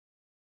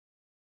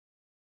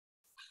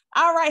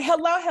All right.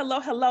 Hello,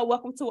 hello, hello.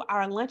 Welcome to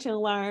our Lunch and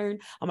Learn.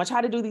 I'm going to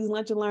try to do these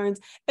Lunch and Learns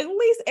at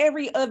least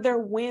every other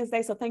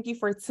Wednesday. So thank you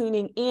for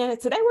tuning in.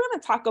 Today, we're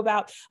going to talk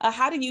about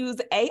how to use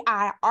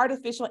AI,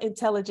 artificial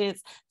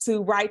intelligence,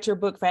 to write your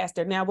book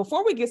faster. Now,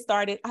 before we get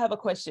started, I have a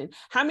question.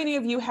 How many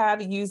of you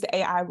have used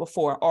AI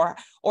before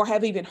or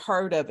have even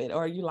heard of it?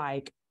 Or are you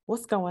like,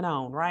 what's going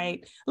on,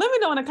 right? Let me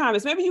know in the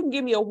comments. Maybe you can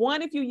give me a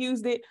 1 if you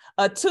used it,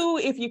 a 2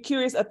 if you're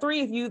curious, a 3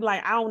 if you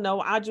like, I don't know,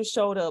 I just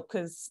showed up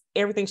because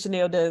everything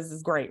Chanel does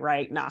is great,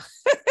 right? Nah.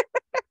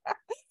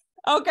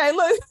 Okay,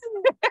 look.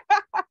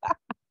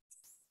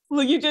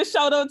 Look, you just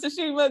showed up to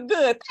Shima.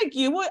 Good. Thank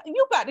you. What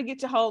you about to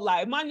get your whole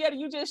life. Manietta,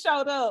 you just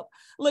showed up.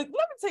 Look, let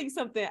me tell you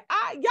something.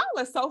 Y'all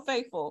are so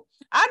faithful.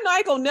 I know I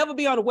ain't gonna never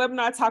be on a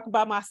webinar talking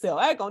about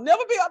myself. I ain't gonna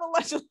never be on a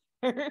lecture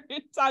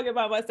talking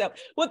about myself.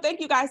 Well, thank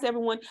you guys,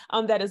 everyone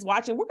that is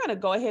watching. We're gonna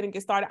go ahead and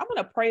get started. I'm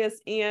gonna pray us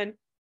in.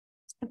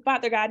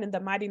 Father God, in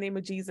the mighty name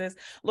of Jesus,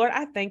 Lord,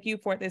 I thank you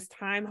for this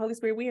time. Holy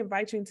Spirit, we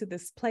invite you into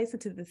this place,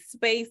 into this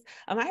space.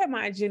 I have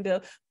my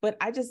agenda, but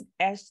I just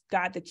ask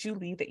God that you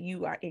lead, that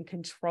you are in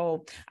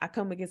control. I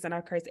come against and I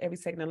curse every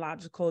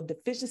technological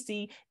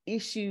deficiency,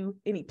 issue,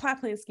 any plot,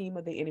 plan, scheme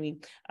of the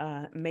enemy.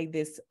 May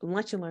this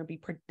lunch and learn be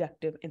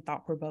productive and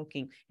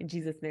thought-provoking. In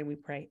Jesus' name we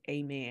pray,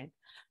 amen.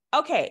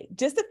 Okay,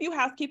 just a few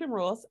housekeeping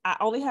rules. I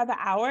only have an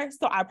hour,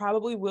 so I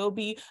probably will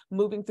be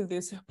moving through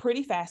this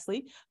pretty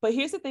fastly. But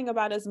here's the thing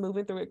about us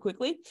moving through it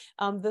quickly.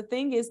 The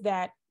thing is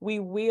that we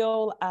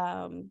will,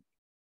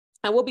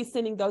 I will be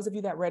sending those of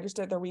you that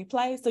registered the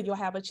replay, so you'll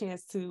have a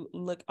chance to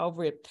look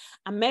over it.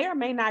 I may or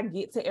may not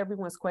get to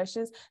everyone's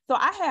questions. So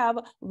I have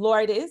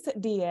Lourdes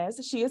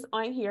Diaz. She is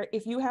on here.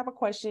 If you have a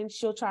question,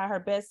 she'll try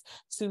her best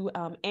to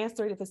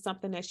answer it if it's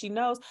something that she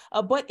knows.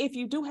 But if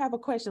you do have a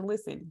question,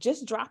 listen,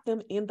 just drop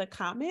them in the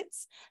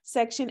comments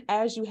section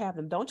as you have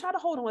them. Don't try to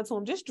hold on to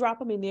them. Just drop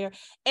them in there.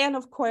 And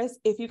of course,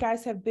 if you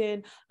guys have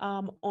been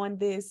on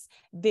this,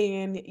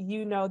 then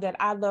you know that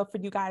I love for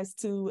you guys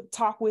to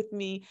talk with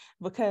me,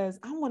 because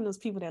I'm one of those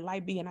people that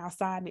like being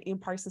outside and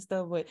in-person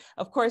stuff. But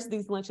of course,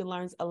 these Lunch and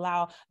Learns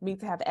allow me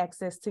to have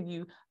access to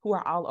you who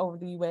are all over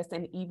the US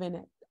and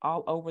even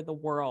all over the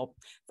world.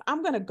 So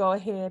I'm going to go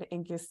ahead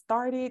and get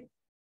started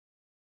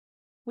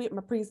with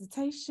my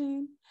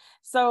presentation.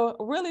 So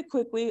really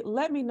quickly,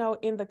 let me know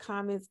in the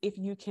comments if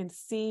you can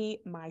see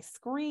my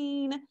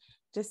screen.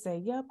 Just say,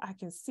 yep, I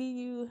can see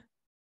you.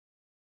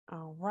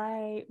 All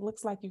right,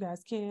 looks like you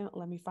guys can.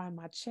 Let me find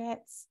my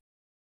chats.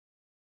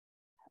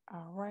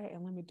 All right,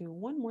 and let me do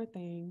one more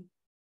thing.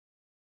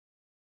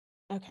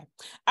 Okay,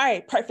 all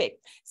right,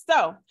 perfect.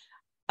 So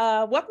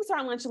welcome to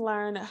our Lunch and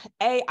Learn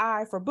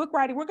AI for book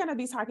writing. We're going to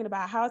be talking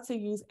about how to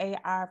use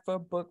AI for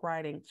book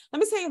writing. Let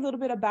me tell you a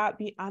little bit about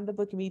Beyond the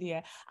Book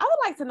Media. I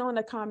would like to know in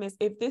the comments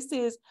if this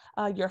is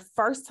your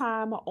first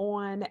time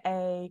on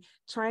a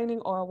training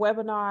or a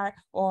webinar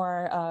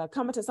or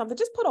coming to something.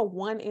 Just put a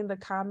 1 in the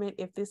comment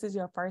if this is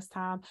your first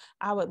time.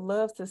 I would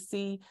love to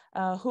see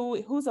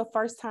who's a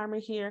first timer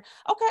here.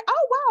 Okay.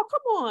 Oh, wow.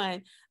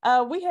 Come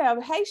on. We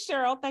have, hey,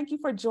 Cheryl, thank you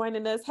for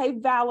joining us. Hey,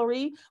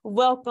 Valerie,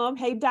 welcome.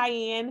 Hey,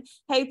 Diane.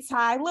 Hey,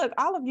 Ty, look,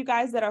 all of you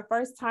guys that are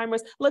first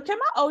timers, look, can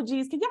my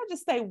OGs, can y'all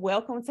just say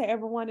welcome to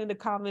everyone in the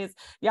comments?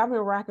 Y'all been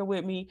rocking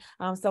with me.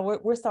 So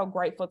we're so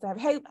grateful to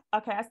have, hey,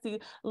 okay, I see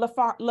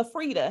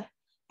LaFrida.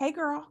 Hey,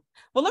 girl.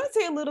 Well, let me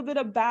tell you a little bit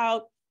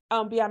about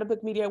Beyond the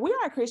Book Media. We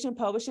are a Christian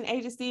publishing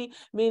agency,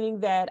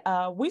 meaning that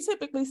we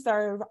typically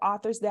serve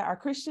authors that are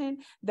Christian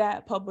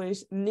that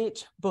publish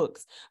niche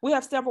books. We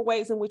have several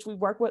ways in which we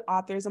work with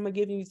authors. I'm going to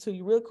give you to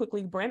you real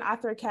quickly. Brand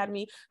Author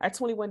Academy, our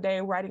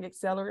 21-day writing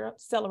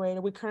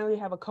accelerator. We currently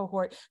have a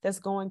cohort that's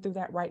going through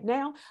that right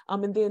now.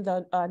 And then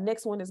the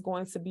next one is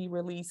going to be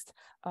released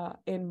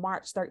in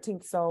March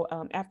 13th. So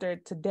after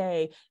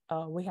today,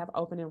 we have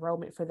open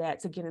enrollment for that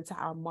to get into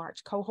our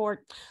March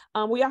cohort.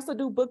 We also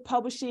do book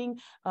publishing,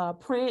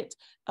 print,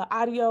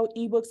 audio,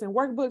 ebooks, and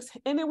workbooks.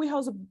 And then we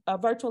host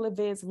virtual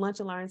events, lunch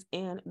and learns,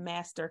 and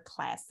master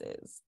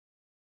classes.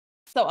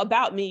 So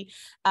about me,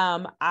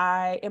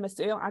 I am a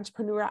serial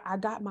entrepreneur. I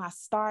got my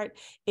start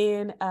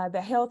in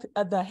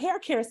the hair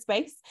care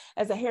space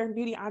as a hair and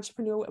beauty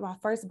entrepreneur with my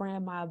first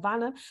brand,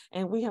 Myavana,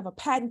 and we have a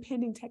patent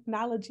pending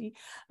technology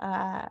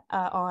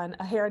on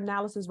a hair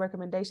analysis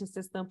recommendation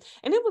system.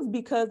 And it was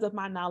because of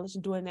my knowledge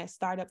doing that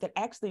startup that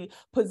actually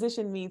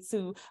positioned me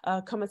to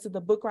come into the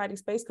book writing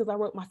space, because I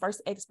wrote my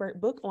first expert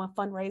book on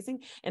fundraising.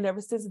 And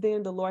ever since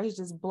then, the Lord has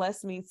just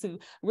blessed me to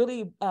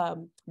really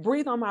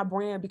breathe on my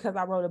brand because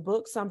I wrote a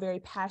book. So I'm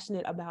very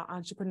passionate about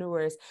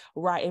entrepreneurs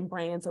writing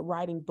brands,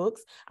 writing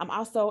books. I'm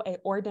also an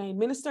ordained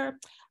minister.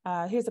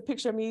 Here's a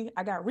picture of me.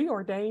 I got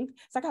reordained.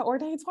 So I got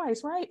ordained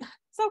twice, right?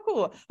 So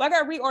cool. But I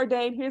got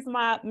reordained. Here's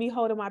me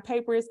holding my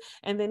papers.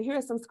 And then here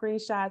are some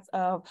screenshots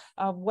of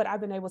what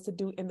I've been able to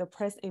do in the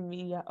press and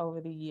media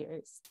over the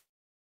years.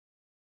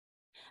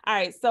 All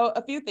right, so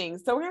a few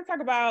things. So we're going to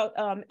talk about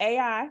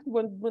AI.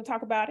 We'll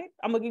talk about it.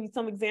 I'm going to give you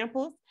some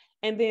examples,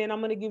 and then I'm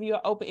going to give you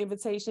an open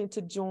invitation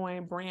to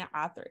join Brand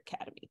Author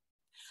Academy.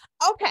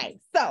 Okay,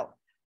 so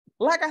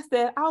Like I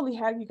said, I only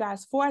have you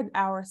guys for an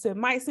hour, so it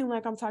might seem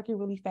like I'm talking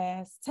really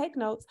fast. Take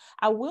notes.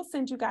 I will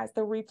send you guys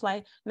the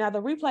replay. Now, the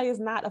replay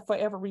is not a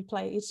forever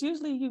replay. It's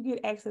usually you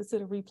get access to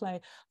the replay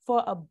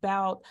for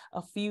about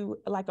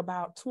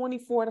about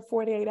 24 to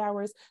 48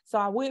 hours. So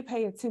I would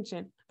pay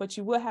attention, but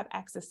you will have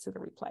access to the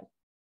replay.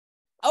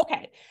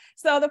 Okay,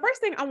 so the first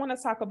thing I want to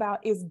talk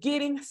about is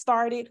getting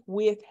started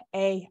with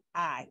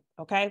AI.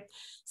 Okay,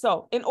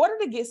 so in order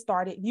to get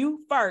started,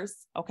 you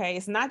first, okay,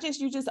 it's not just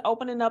you just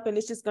opening up and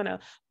it's just gonna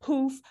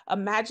poof, a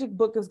magic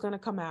book is gonna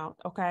come out.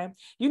 Okay,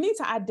 you need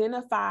to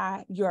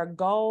identify your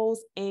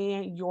goals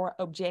and your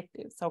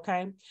objectives.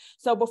 Okay,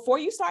 so before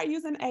you start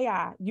using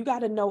AI, you got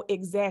to know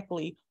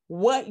exactly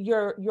what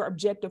your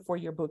objective for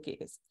your book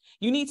is.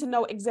 You need to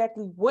know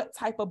exactly what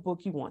type of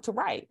book you want to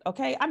write.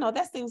 Okay, I know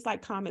that seems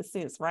like common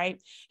sense,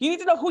 right? You need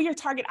to know who your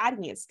target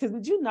audience, because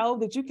did you know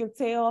that you can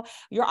tell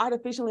your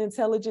artificial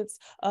intelligence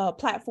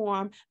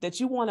platform that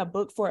you want a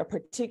book for a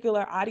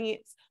particular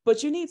audience,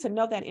 but you need to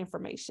know that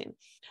information.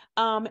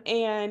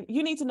 And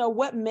you need to know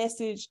what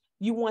message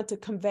you want to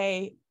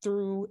convey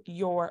through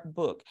your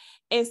book.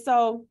 And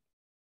so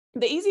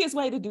the easiest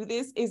way to do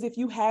this is if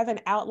you have an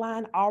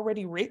outline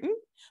already written,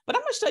 but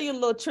I'm going to show you a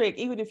little trick,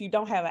 even if you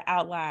don't have an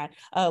outline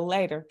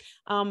later.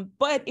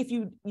 But if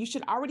you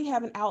should already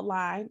have an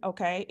outline,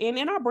 okay? And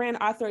in our Brand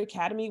Author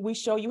Academy, we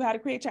show you how to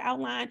create your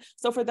outline.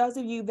 So for those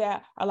of you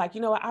that are like,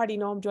 you know what, I already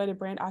know I'm joining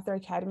Brand Author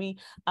Academy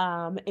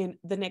in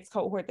the next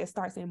cohort that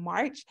starts in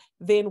March,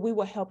 then we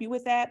will help you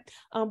with that.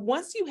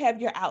 Once you have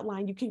your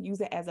outline, you can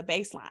use it as a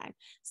baseline.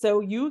 So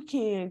you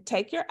can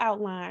take your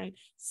outline,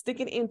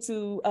 stick it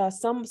into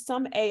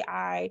some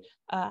AI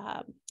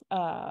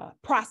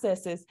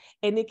processes,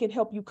 and it can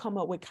help you come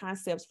up with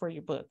concepts for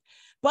your book.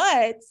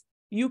 But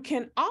you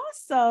can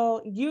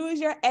also use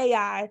your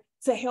AI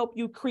to help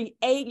you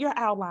create your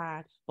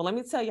outline. But let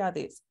me tell y'all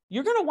this,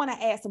 you're going to want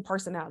to add some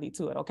personality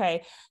to it.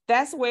 Okay.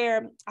 That's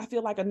where I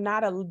feel like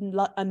not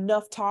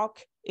enough talk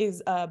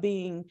is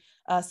being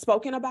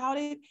spoken about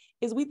it,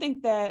 is we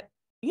think that,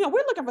 you know,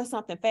 we're looking for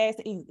something fast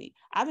and easy.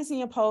 I've been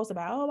seeing posts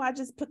about, oh, I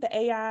just gave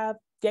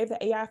the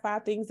AI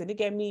 5 things and it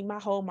gave me my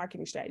whole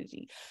marketing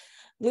strategy.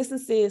 Listen,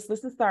 sis,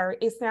 listen, sir,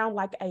 it sounds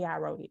like AI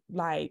wrote it.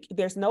 Like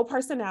there's no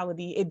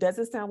personality. It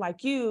doesn't sound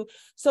like you.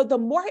 So the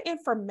more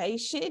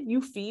information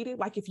you feed it,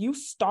 like if you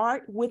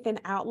start with an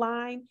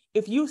outline,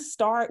 if you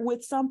start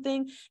with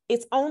something,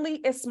 it's only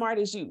as smart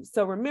as you.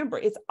 So remember,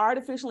 it's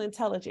artificial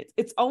intelligence.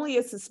 It's only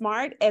as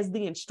smart as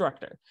the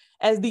instructor,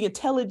 as the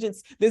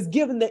intelligence that's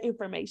given the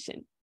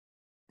information.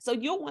 So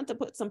you'll want to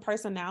put some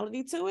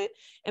personality to it.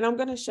 And I'm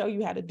going to show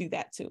you how to do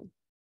that too.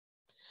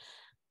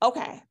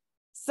 Okay.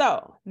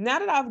 So now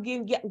that I've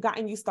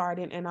gotten you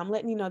started and I'm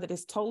letting you know that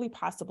it's totally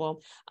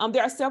possible,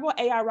 there are several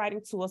AI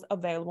writing tools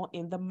available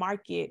in the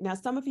market. Now,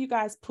 some of you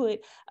guys put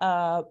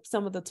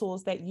some of the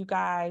tools that you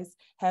guys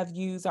have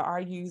used or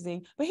are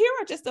using, but here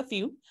are just a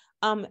few.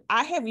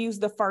 I have used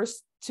the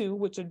first two,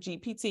 which are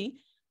GPT,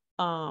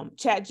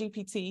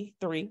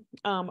 ChatGPT-3,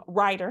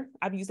 Writer.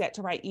 I've used that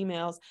to write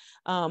emails,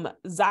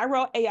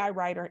 Zyro AI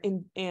Writer,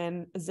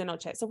 and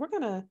ZenoChat. So we're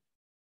going to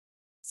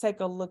take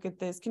a look at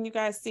this. Can you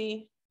guys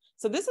see?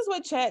 So this is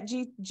what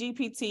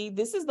ChatGPT,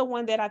 this is the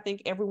one that I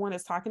think everyone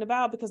is talking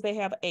about because they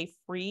have a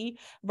free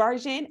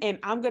version. And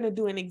I'm going to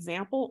do an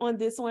example on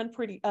this one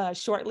pretty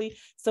shortly.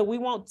 So we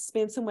won't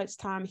spend too much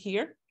time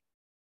here.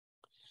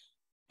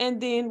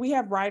 And then we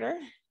have Writer.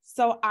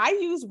 So I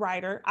use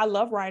Writer. I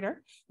love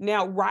Writer.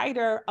 Now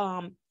Writer,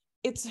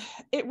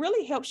 it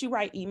really helps you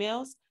write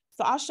emails.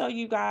 So I'll show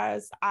you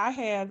guys. I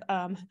have,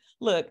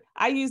 look,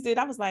 I used it.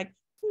 I was like,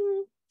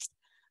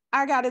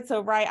 I got it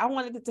to write. I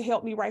wanted it to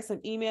help me write some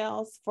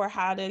emails for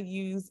how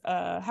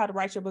to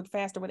write your book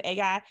faster with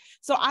AI.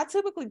 So I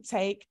typically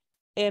take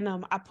and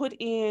I put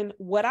in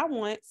what I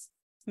want,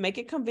 make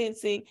it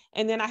convincing,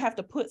 and then I have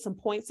to put some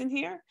points in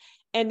here,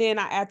 and then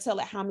I tell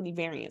it how many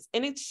variants,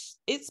 and it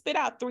spit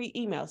out 3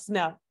 emails.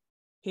 Now,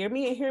 hear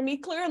me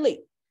clearly.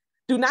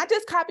 Do not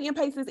just copy and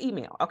paste this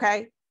email,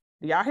 okay?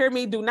 Do y'all hear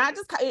me? Do not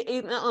just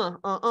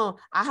I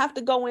have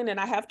to go in and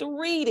I have to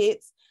read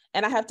it.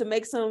 And I have to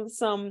make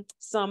I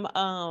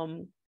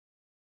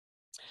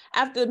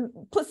have to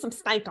put some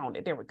stank on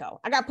it. There we go.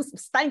 I got to put some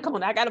stank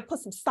on it. I got to put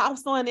some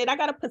sauce on it. I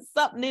got to put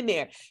something in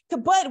there.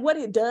 But what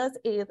it does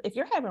is if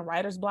you're having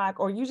writer's block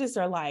or you just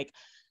are like,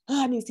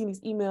 oh, I need to see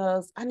these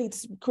emails, I need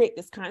to create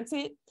this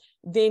content,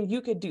 then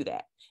you could do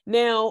that.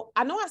 Now,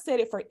 I know I said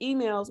it for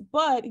emails,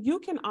 but you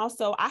can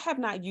also, I have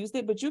not used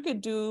it, but you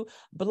could do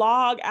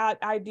blog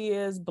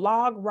ideas,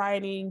 blog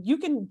writing. You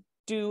can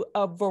do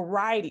a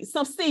variety,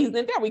 some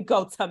seasoning. There we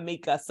go,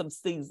 Tamika, some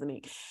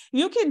seasoning.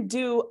 You can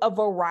do a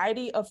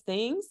variety of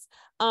things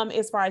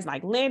as far as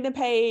like landing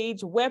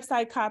page,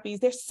 website copies.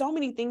 There's so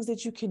many things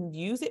that you can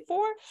use it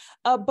for,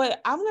 but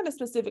I'm going to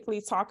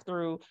specifically talk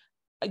through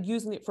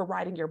using it for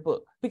writing your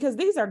book because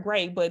these are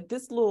great, but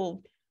this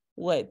little,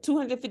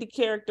 250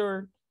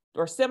 character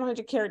or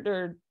 700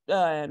 character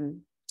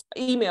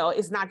email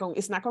is not going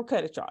to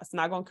cut it, y'all. It's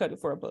not going to cut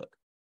it for a book.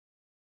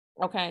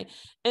 Okay.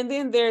 And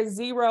then there's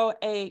Zyro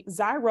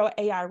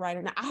AI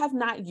Writer. Now I have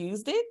not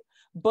used it,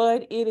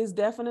 but it is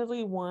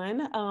definitely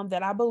one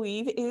that I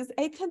believe is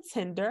a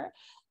contender.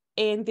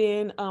 And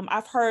then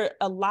I've heard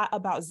a lot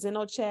about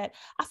ZenoChat.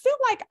 I feel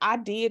like I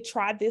did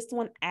try this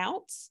one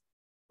out.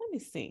 Let me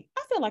see.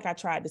 I feel like I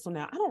tried this one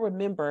out. I don't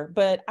remember,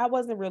 but I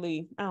wasn't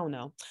really, I don't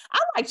know. I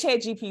like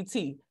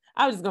ChatGPT.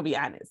 I was just gonna be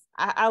honest.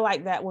 I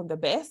like that one the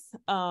best,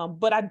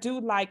 but I do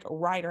like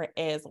Writer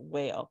as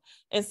well.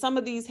 And some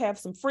of these have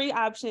some free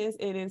options,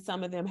 and then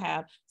some of them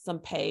have some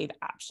paid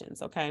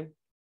options. Okay,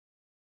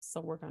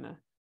 so we're gonna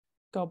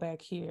go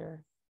back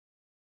here.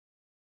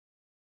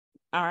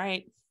 All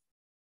right.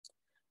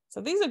 So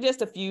these are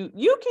just a few.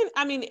 You can,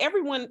 I mean,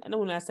 everyone, I don't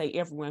want to say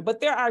everyone,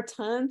 but there are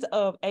tons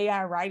of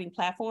AI writing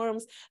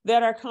platforms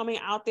that are coming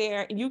out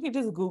there. You can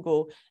just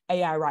Google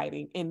AI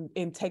writing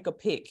and take a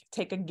pick,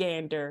 take a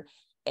gander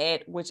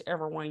at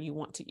whichever one you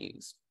want to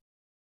use.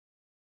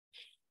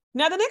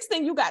 Now, the next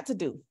thing you got to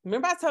do,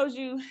 remember I told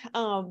you,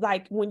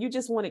 like when you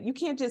just want it, you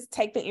can't just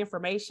take the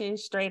information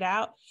straight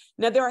out.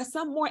 Now, there are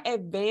some more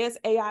advanced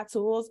AI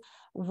tools.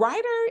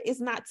 Writer is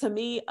not, to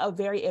me, a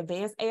very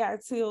advanced AI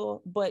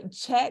tool, but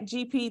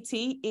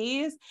ChatGPT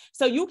is,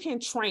 so you can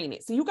train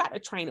it. So you got to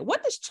train it.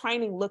 What does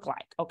training look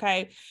like?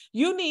 Okay.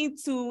 You need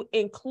to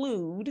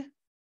include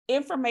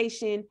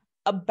information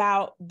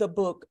about the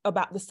book,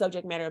 about the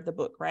subject matter of the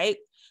book, right?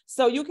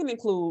 So you can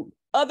include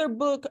other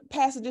book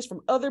passages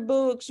from other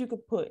books. You could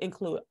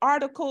include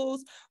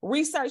articles,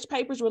 research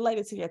papers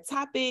related to your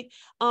topic.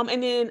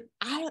 And then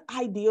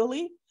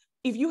ideally,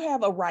 if you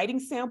have a writing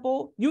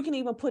sample, you can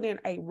even put in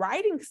a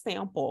writing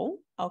sample,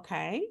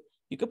 okay?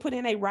 You could put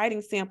in a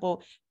writing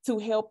sample to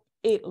help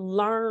it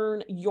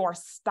learn your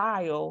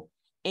style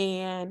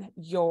and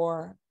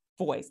your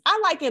voice. I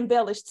like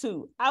embellish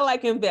too. I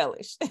like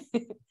embellish.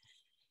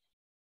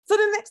 So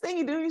the next thing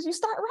you do is you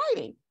start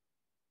writing.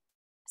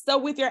 So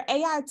with your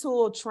AI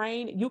tool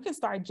Train, you can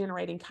start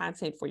generating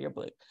content for your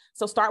book.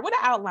 So start with an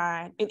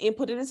outline and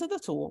input it into the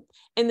tool.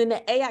 And then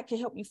the AI can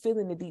help you fill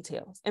in the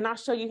details. And I'll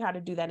show you how to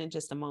do that in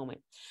just a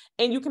moment.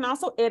 And you can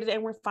also edit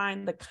and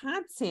refine the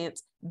content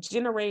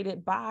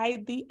generated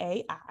by the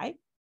AI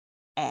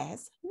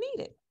as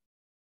needed.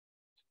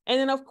 And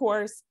then, of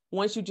course,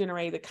 once you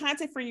generate the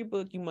content for your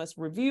book, you must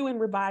review and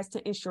revise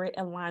to ensure it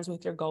aligns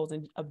with your goals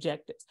and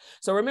objectives.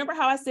 So remember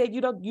how I said you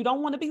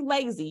don't want to be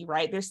lazy,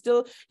 right?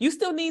 You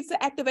still need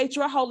to activate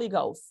your Holy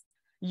Ghost,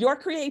 your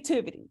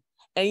creativity,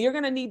 and you're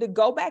going to need to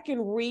go back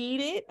and read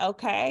it.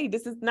 Okay,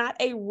 this is not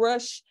a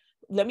rush.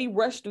 Let me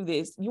rush through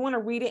this. You want to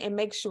read it and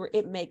make sure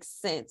it makes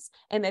sense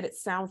and that it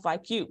sounds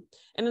like you.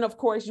 And then, of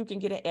course, you can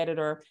get an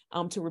editor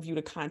to review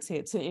the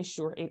content to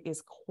ensure it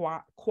is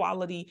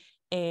quality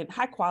and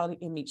high quality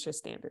and meets your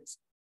standards.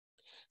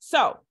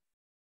 So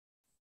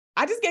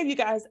I just gave you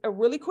guys a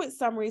really quick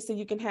summary so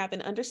you can have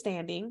an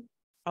understanding,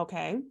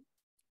 okay,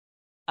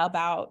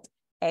 about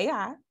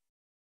AI.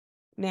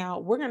 Now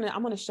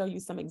I'm going to show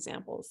you some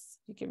examples.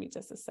 You give me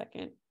just a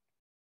second.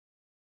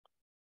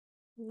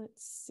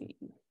 Let's see.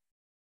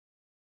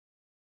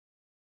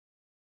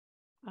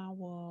 I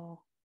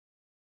will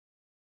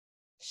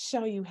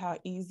show you how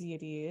easy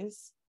it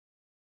is.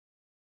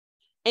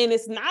 And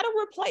it's not a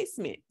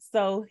replacement.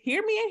 So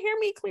hear me and hear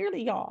me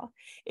clearly, y'all.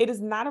 It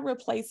is not a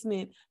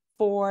replacement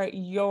for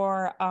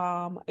your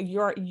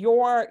ability.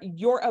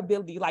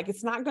 Like,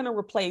 it's not going to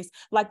replace,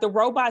 like, the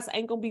robots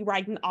ain't going to be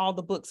writing all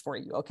the books for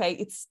you. Okay.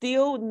 It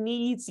still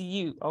needs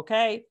you.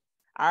 Okay.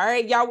 All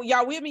right.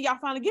 Y'all with me? Y'all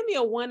finally give me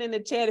a 1 in the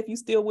chat if you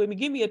still with me.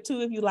 Give me a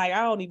 2 if you like,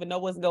 I don't even know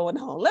what's going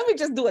on. Let me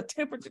just do a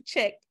temperature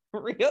check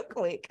real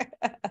quick.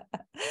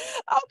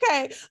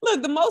 Okay.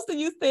 Look, most of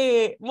you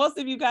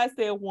guys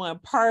said 1.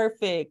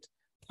 Perfect.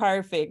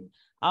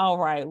 All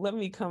right. Let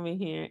me come in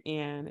here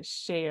and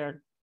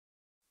share.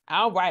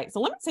 All right.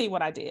 So let me tell you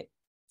what I did.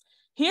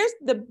 Here's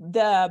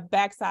the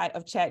backside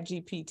of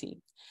ChatGPT.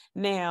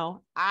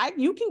 Now,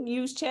 you can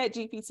use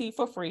ChatGPT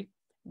for free.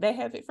 They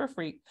have it for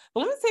free.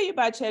 But let me tell you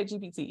about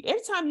ChatGPT.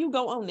 Every time you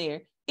go on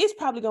there, it's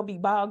probably going to be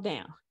bogged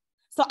down.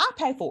 So I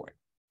pay for it.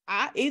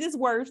 It is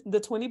worth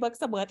the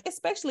 $20 a month,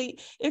 especially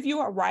if you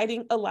are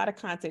writing a lot of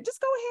content. Just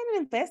go ahead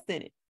and invest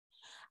in it.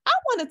 I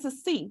wanted to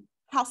see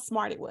how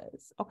smart it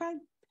was. Okay.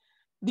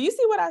 Do you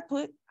see what I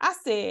put? I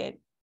said,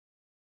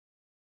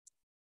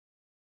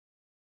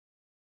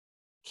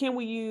 can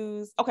we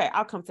use, okay,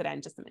 I'll come to that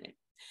in just a minute.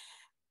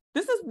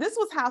 This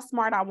was how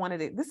smart I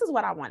wanted it. This is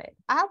what I wanted.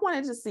 I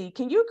wanted to see,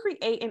 can you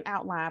create an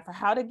outline for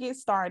how to get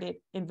started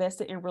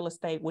invested in real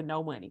estate with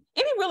no money?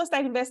 Any real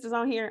estate investors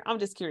on here? I'm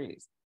just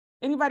curious.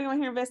 Anybody on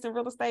here invest in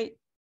real estate?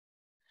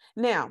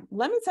 Now,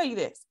 let me tell you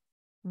this.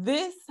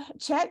 This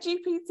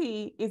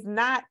ChatGPT is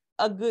not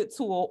a good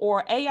tool,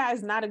 or AI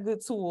is not a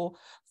good tool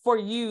for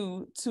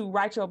you to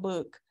write your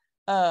book,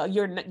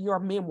 your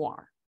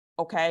memoir,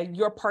 okay?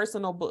 Your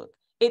personal book.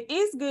 It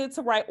is good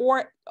to write,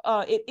 or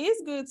it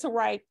is good to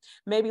write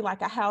maybe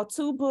like a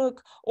how-to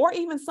book, or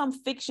even some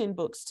fiction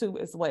books too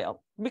as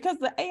well, because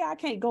the AI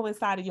can't go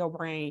inside of your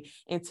brain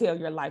and tell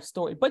your life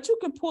story, but you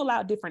can pull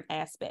out different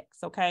aspects,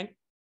 okay?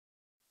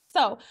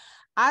 So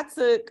I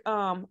took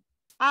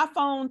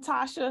iPhone,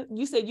 Tasha,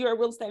 you said you're a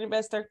real estate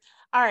investor.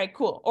 All right,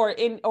 cool. Or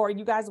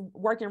you guys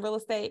work in real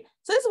estate.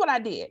 So this is what I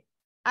did.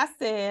 I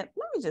said,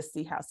 let me just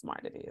see how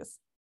smart it is.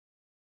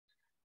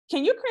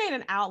 Can you create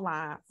an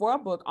outline for a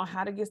book on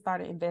how to get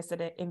started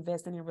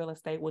investing in real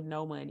estate with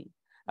no money?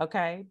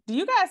 Okay. Do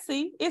you guys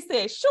see? It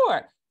says,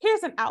 sure,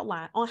 here's an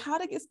outline on how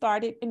to get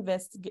started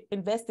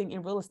investing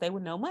in real estate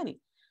with no money.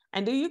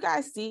 And do you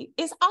guys see?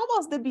 It's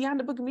almost the Beyond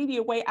the Book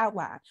Media way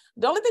outline.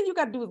 The only thing you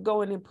got to do is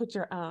go in and put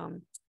your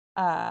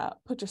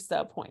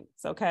sub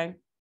points. Okay.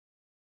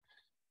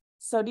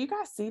 So do you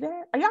guys see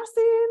that? Are y'all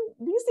seeing?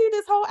 Do you see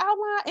this whole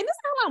outline? And this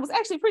outline was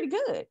actually pretty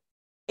good.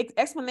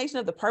 Explanation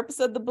of the purpose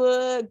of the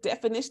book,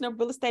 definition of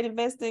real estate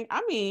investing.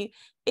 I mean,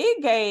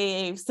 it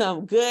gave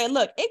some good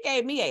look. It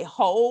gave me a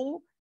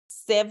whole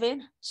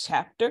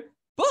 7-chapter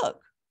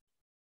book.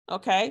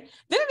 Okay.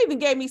 Then it even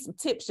gave me some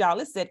tips, y'all.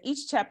 It said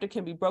each chapter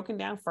can be broken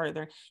down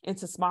further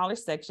into smaller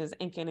sections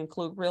and can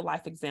include real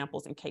life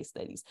examples and case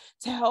studies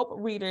to help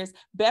readers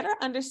better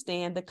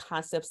understand the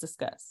concepts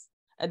discussed.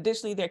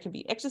 Additionally, there can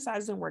be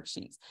exercises and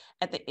worksheets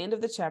at the end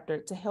of the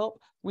chapter to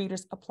help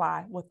readers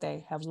apply what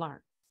they have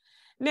learned.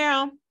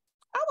 Now,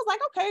 I was like,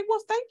 okay,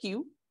 well, thank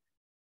you.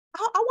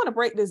 I want to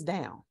break this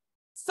down.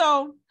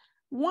 So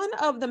one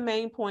of the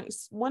main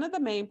points in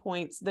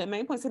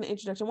the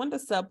introduction, one of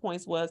the sub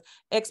points was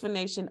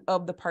explanation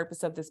of the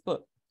purpose of this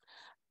book.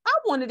 I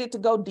wanted it to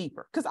go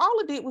deeper because all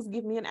it did was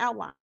give me an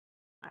outline.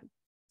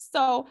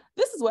 So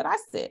this is what I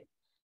said.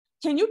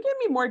 Can you give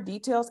me more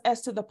details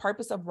as to the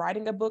purpose of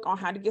writing a book on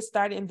how to get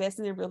started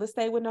investing in real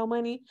estate with no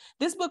money?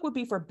 This book would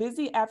be for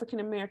busy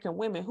African-American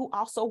women who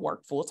also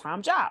work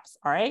full-time jobs.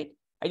 All right.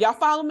 Are y'all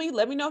following me?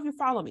 Let me know if you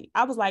follow me.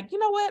 I was like, you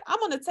know what? I'm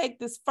going to take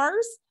this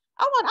first.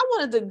 I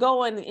wanted to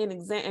go and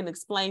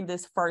explain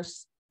this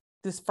first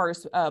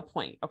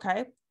point.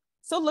 Okay.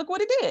 So look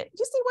what it did.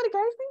 You see what it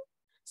gave me?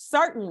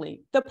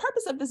 Certainly, the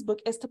purpose of this book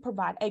is to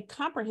provide a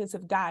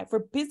comprehensive guide for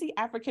busy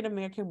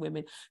African-American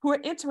women who are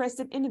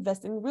interested in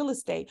investing in real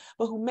estate,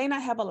 but who may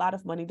not have a lot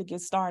of money to get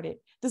started.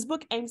 This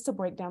book aims to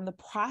break down the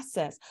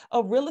process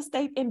of real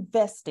estate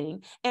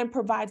investing and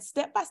provide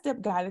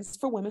step-by-step guidance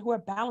for women who are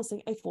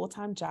balancing a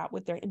full-time job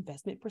with their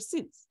investment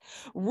pursuits.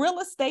 Real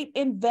estate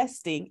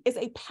investing is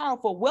a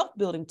powerful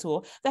wealth-building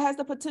tool that has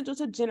the potential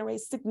to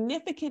generate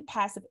significant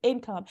passive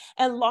income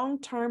and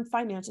long-term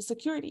financial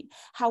security.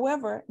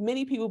 However,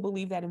 many people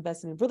believe that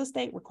investing in real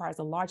estate requires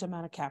a large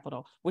amount of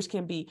capital, which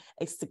can be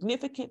a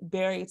significant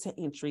barrier to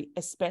entry,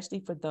 especially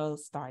for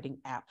those starting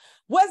out.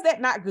 Was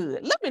that not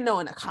good? Let me know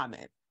in a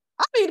comment.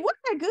 I mean, wasn't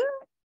that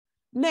good?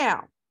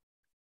 Now,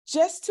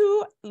 just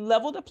to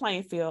level the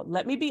playing field,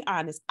 let me be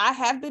honest. I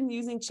have been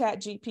using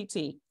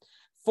ChatGPT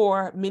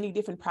for many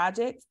different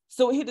projects,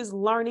 so it is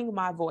learning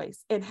my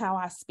voice and how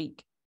I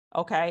speak.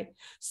 Okay,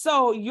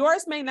 so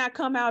yours may not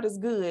come out as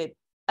good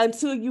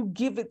until you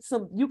give it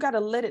you got to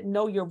let it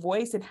know your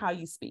voice and how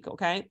you speak,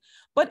 okay?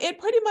 But it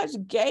pretty much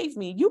gave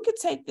me, you could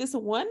take this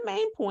one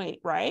main point,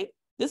 right?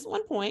 This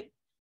one point,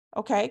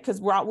 okay? Because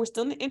we're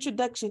still in the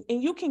introduction,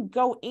 and you can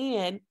go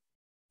in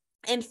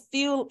and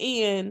fill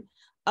in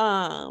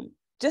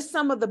just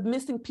some of the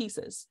missing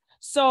pieces.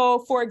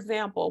 So for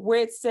example, where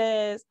it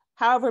says,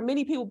 however,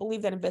 many people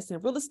believe that investing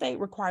in real estate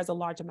requires a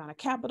large amount of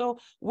capital,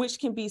 which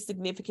can be a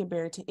significant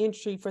barrier to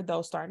entry for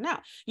those starting out.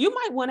 You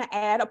might want to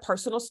add a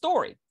personal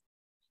story.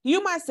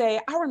 You might say,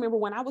 I remember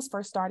when I was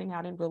first starting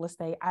out in real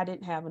estate, I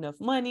didn't have enough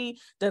money,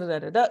 da, da, da,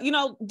 da, da. You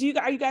know,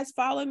 are you guys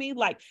following me?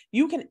 Like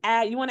you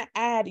want to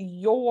add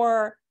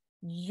your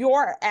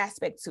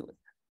aspect to it.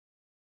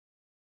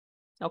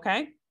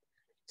 Okay.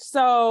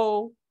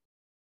 So,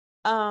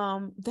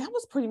 that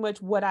was pretty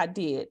much what I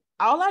did.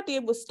 All I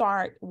did was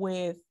start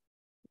with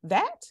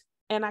that,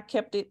 and I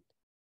kept it,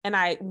 and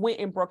I went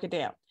and broke it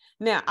down.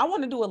 Now I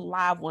want to do a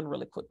live one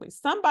really quickly.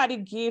 Somebody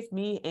give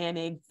me an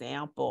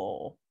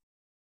example.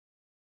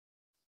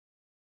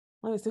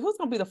 Let me see, who's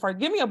going to be the first?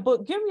 Give me a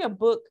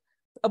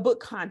book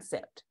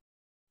concept,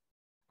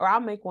 or I'll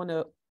make one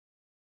up.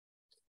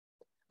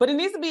 But it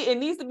needs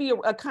to be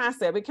a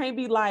concept. It can't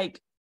be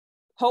like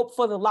hope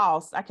for the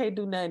lost. I can't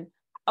do nothing.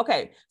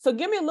 Okay. So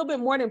give me a little bit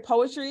more than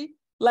poetry,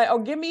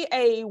 or give me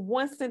a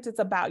one sentence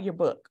about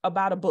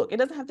a book. It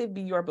doesn't have to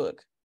be your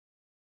book.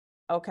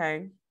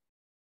 Okay.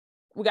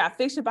 We got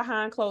fiction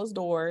behind closed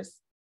doors.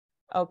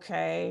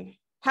 Okay.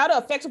 How to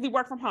effectively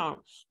work from home.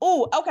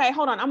 Oh, okay,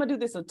 hold on. I'm going to do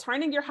this. So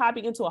turning your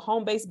hobby into a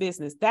home-based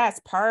business. That's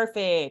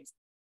perfect.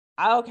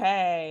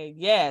 Okay,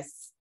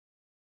 yes.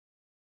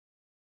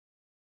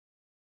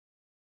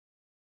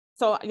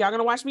 So y'all going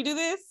to watch me do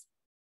this?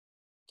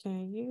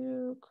 Can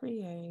you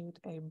create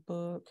a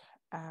book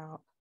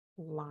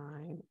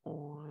outline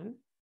on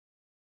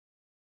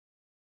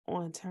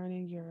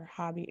turning your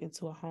hobby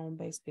into a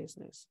home-based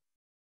business?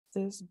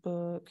 This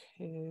book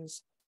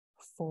is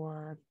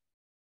for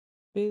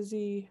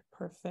busy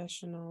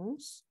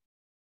professionals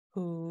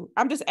who,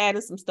 I'm just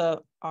adding some stuff,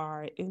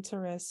 are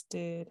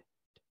interested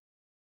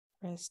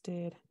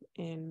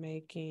in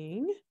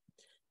making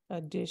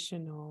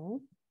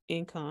additional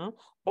income.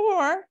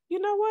 Or, you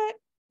know what?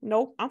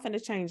 Nope, I'm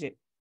finna change it.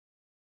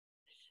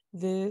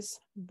 This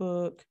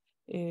book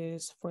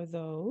is for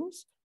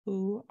those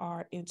who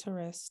are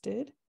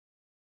interested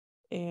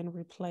in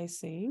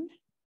replacing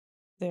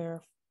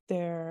their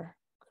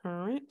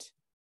current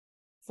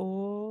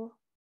full-time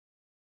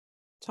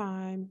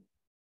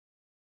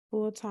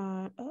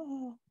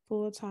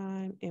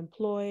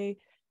employment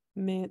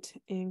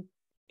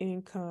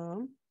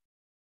income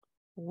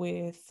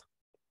with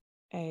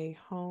a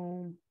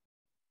home-based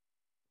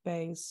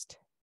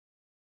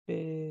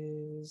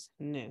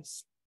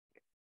business.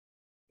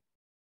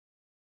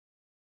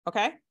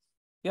 Okay,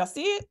 y'all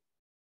see it?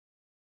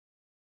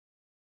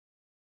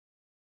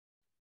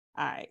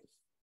 All right.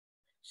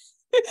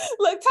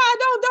 Look, Ty,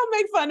 don't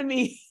make fun of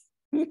me.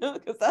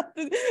 Because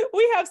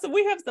we have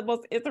the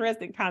most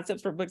interesting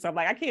concepts for books. I'm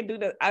like, I can't do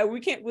that. We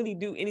can't really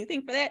do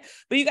anything for that.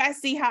 But you guys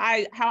see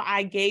how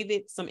I gave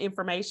it some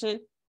information.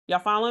 Y'all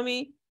follow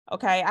me?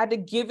 Okay, I had to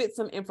give it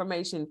some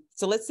information.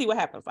 So let's see what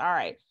happens. All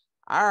right.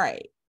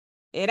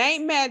 It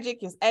ain't magic,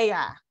 it's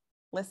AI.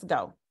 Let's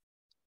go.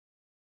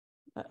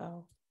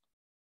 Uh-oh.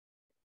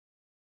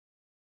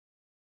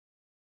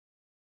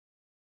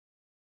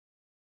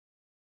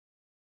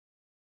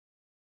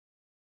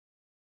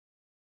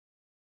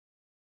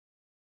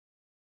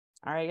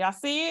 All right, y'all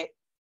see it?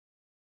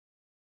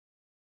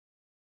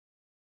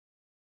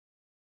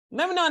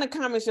 Let me know in the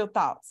comments your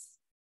thoughts.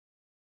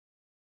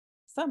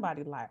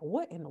 Somebody like,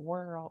 what in the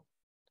world?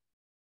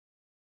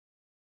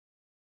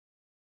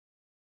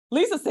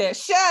 Lisa said,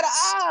 shut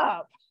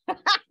up.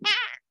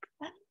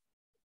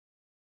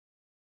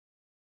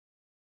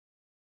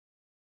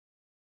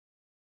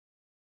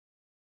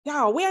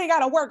 Y'all, we ain't got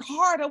to work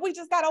harder. We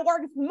just got to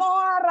work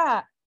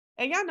smarter.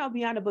 And y'all know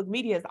Beyond the Book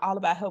Media is all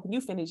about helping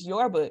you finish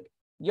your book,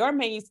 your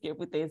manuscript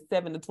within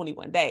 7 to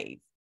 21 days.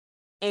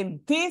 And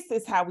this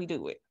is how we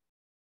do it.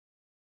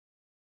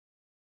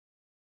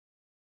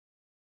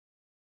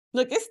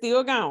 Look, it's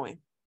still going.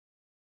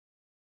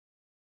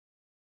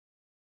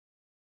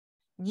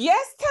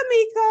 Yes,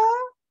 Tamika.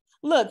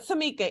 Look,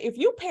 Tamika, if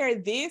you pair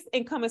this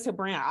and come into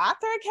Brand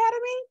Author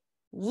Academy,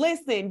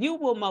 listen, you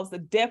will most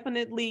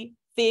definitely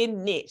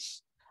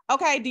finish.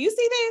 Okay, do you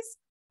see this?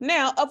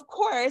 Now, of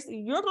course,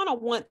 you're going to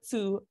want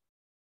to,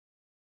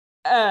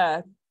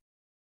 now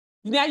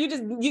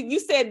you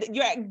said,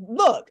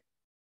 look,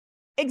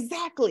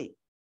 exactly.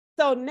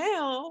 So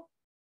now,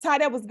 Ty,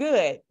 that was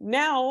good.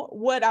 Now,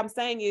 what I'm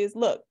saying is,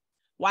 look,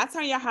 why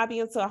turn your hobby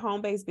into a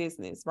home-based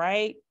business,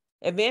 right?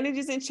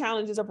 Advantages and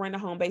challenges of running a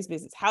home-based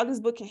business, how this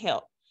book can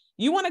help.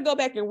 You want to go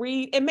back and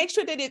read and make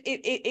sure that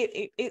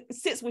it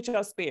sits with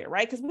your spirit,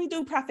 right? Because we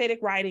do prophetic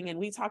writing and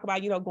we talk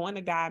about, going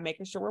to God,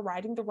 making sure we're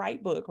writing the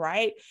right book,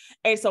 right?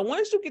 And so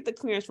once you get the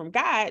clearance from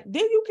God,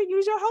 then you can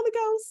use your Holy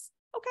Ghost,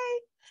 okay?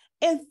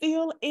 And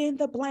fill in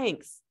the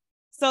blanks.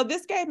 So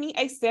this gave me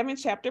a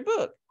 7-chapter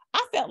book.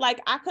 I felt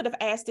like I could have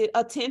asked it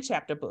a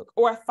 10-chapter book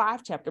or a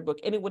 5-chapter book,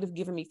 and it would have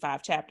given me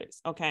 5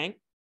 chapters, okay?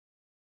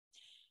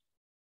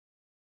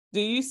 Do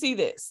you see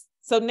this?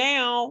 So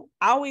now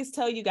I always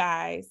tell you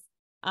guys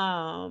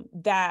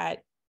that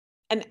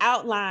an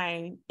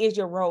outline is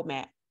your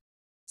roadmap.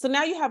 So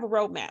now you have a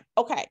roadmap.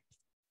 Okay.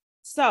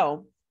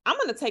 So I'm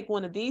going to take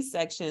one of these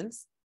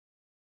sections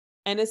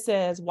and it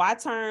says, why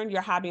turn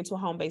your hobby into a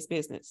home-based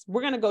business?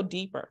 We're going to go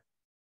deeper.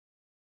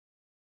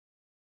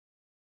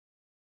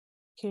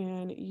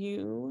 Can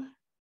you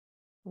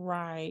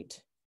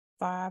write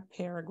 5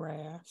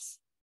 paragraphs?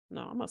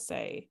 No, I'm going to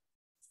say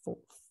 4.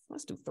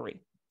 Let's do 3.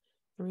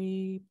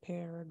 3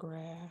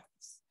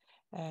 paragraphs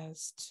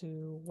as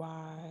to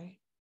why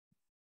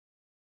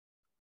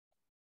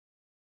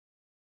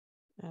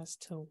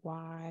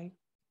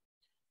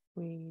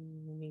we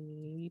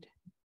need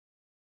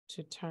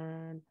to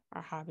turn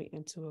our hobby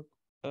into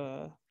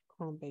a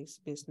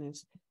home-based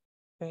business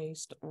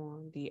based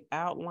on the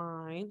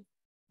outline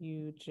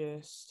you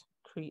just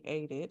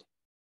created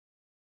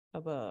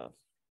above.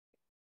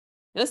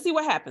 Let's see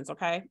what happens,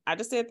 okay? I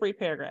just said 3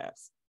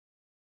 paragraphs.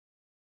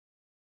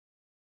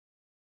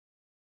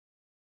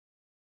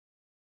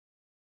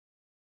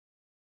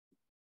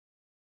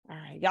 All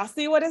right, y'all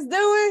see what it's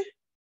doing?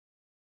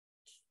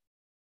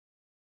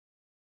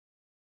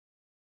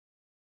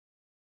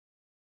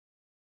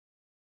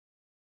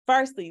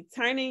 Firstly,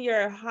 turning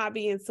your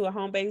hobby into a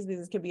home-based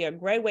business can be a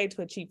great way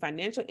to achieve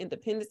financial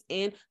independence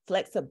and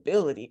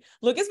flexibility.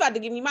 Look, it's about to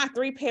give me my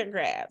 3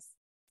 paragraphs.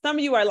 Some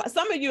of you are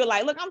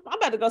like, look, I'm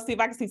about to go see if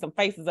I can see some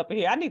faces up in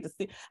here. I need to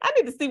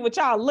see what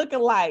y'all looking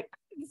like.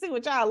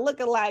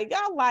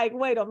 Y'all like,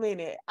 wait a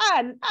minute.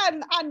 I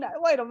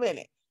wait a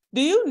minute. Do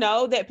you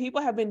know that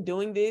people have been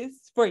doing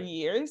this for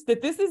years?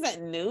 That this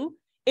isn't new?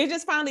 It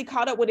just finally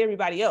caught up with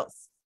everybody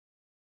else.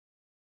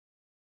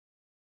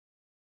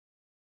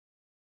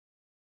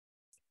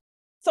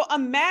 So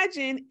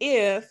imagine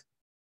if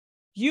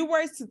you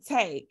were to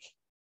take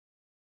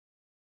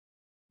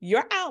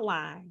your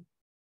outline,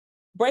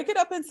 break it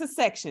up into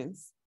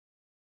sections.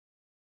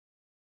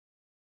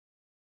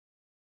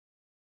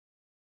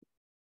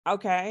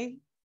 Okay.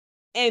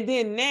 And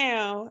then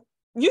now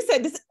you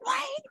said this,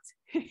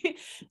 right?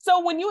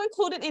 So when you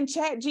include it in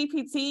Chat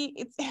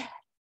GPT,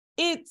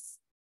 it's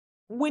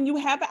when you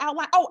have an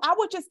outline, oh, I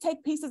would just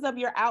take pieces of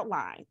your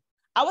outline.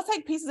 I would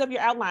take pieces of your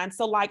outline.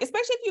 So like,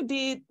 especially if you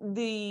did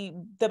the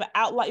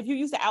outline, if you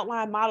use the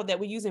outline model that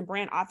we use in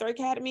Brand Author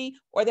Academy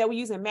or that we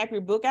use in Map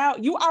Your Book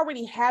Out, you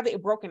already have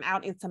it broken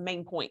out into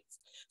main points.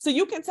 So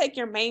you can take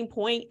your main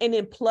point and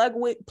then plug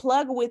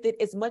with it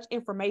as much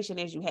information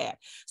as you have.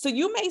 So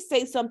you may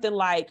say something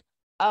like,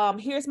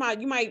 here's my,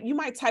 you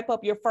might type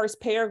up your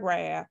first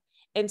paragraph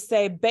and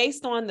say,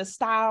 based on the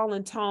style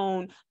and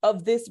tone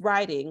of this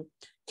writing,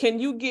 can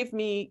you give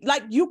me,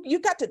 like, you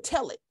got to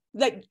tell it.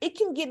 Like, it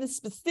can get as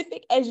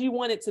specific as you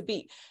want it to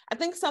be. I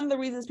think some of the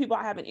reasons people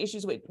are having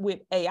issues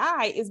with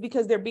AI is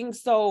because they're being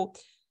so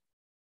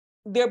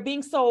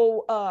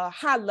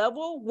high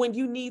level when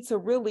you need to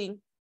really,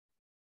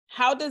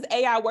 how does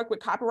AI work with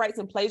copyrights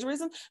and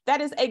plagiarism?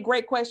 That is a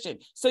great question.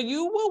 So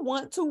you will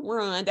want to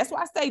run, that's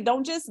why I say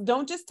don't just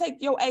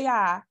take your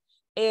AI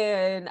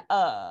and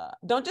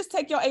don't just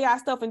take your AI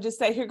stuff and just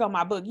say, here go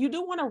my book. You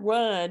do want to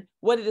run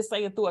what it is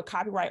saying through a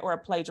copyright or a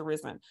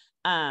plagiarism.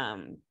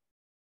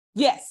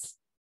 Yes,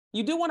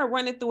 you do want to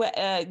run it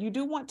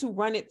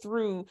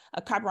through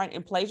a copyright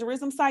and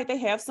plagiarism site. They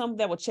have some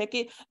that will check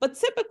it, but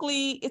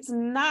typically it's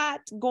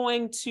not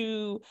going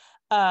to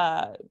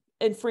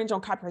infringe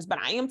on copyrights. But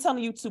I am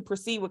telling you to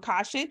proceed with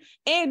caution,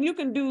 and you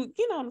can do,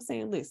 you know what I'm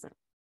saying? Listen,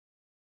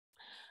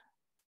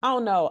 I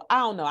don't know.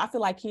 I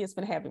feel like kids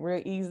finna have it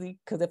real easy,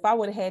 because if I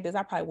would have had this,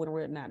 I probably would have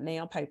written out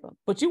nail paper.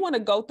 But you want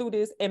to go through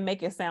this and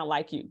make it sound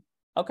like you,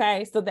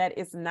 okay? So that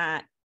it's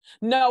not,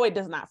 no, it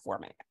does not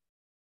format.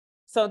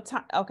 So,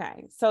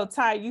 okay. So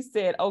Ty, you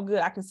said, oh, good,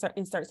 I can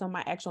insert some of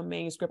my actual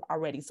manuscript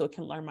already so it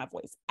can learn my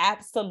voice.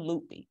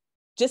 Absolutely.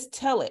 Just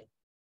tell it.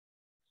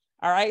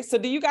 All right. So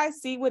do you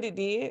guys see what it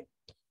did?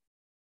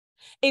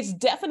 It's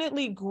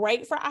definitely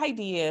great for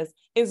ideas.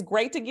 It's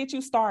great to get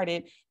you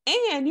started,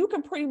 and you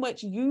can pretty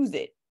much use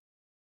it.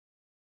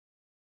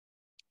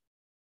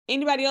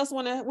 Anybody else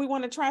we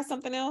want to try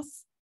something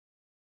else?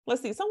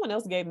 Let's see. Someone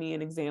else gave me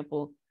an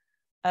example.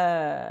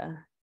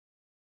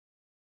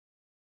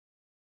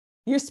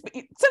 You're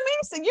speechless.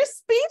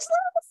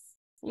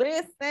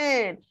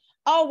 Listen.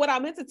 Oh, what I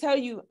meant to tell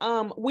you,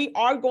 we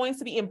are going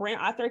to be in Brand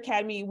Author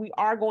Academy. We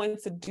are going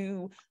to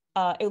do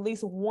at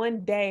least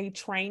one day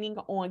training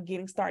on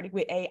getting started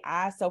with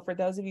AI. So for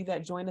those of you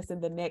that join us in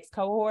the next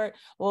cohort,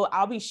 well,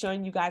 I'll be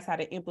showing you guys how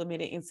to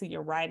implement it into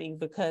your writing,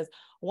 because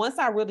once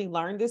I really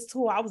learned this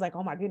tool, I was like,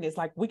 oh my goodness,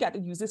 like we got to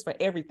use this for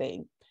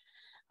everything.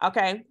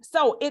 Okay,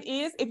 so it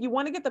is, if you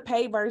want to get the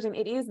paid version,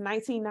 it is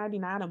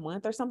 $19.99 a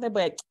month or something,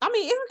 but I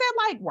mean, isn't that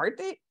like worth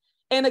it?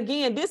 And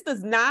again, this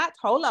does not,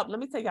 hold up, let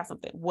me tell y'all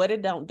something, what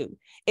it don't do.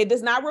 It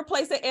does not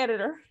replace an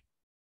editor.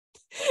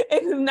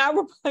 It does not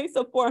replace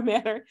a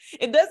formatter.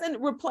 It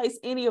doesn't replace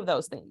any of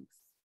those things.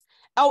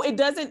 Oh, it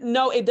doesn't,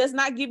 no, it does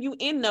not give you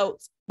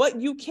endnotes,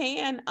 but you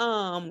can,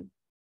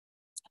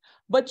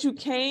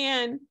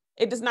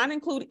 it does not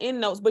include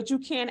endnotes, but you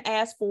can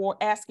ask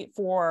it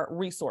for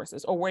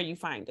resources or where you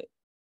find it.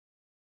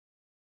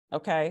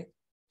 Okay.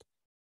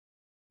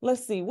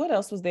 Let's see, what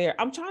else was there?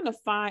 I'm trying to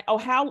find, oh,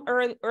 how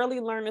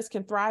early learners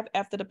can thrive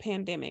after the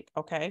pandemic.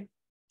 Okay.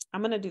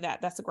 I'm going to do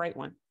that. That's a great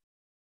one.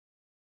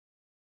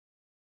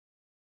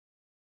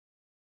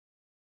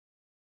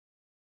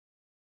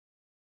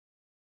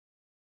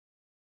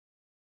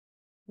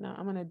 No,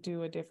 I'm going to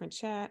do a different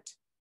chat.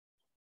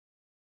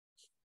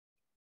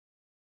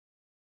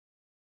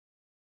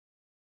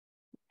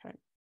 Okay.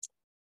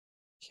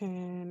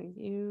 Can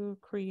you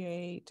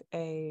create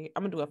I'm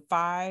going to do a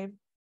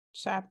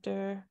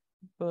 5-chapter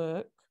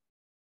book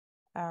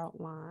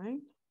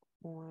outline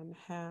on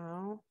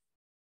how,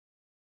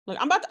 look,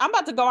 I'm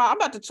about to go out. I'm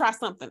about to try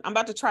something.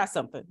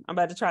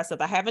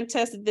 I haven't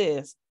tested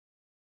this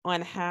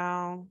on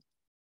how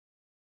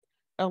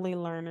early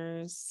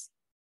learners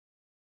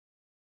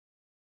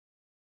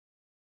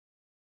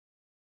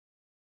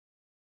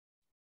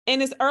and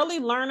is early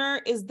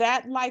learner, is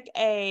that like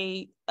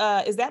a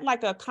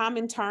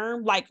common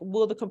term? Like,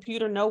 will the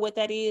computer know what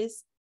that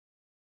is?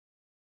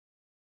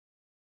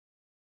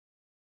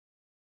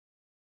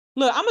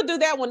 Look, I'm gonna do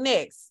that one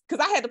next,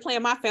 because I had to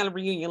plan my family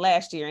reunion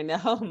last year, and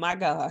oh my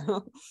God,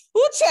 who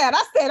chat?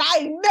 I said I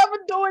ain't never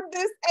doing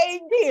this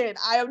again.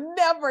 I am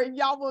never.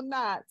 Y'all will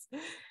not.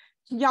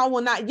 Y'all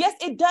will not. Yes,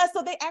 it does.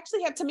 So they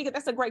actually have, Tamika,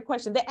 that's a great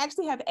question. They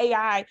actually have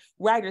AI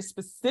writers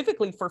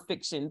specifically for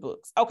fiction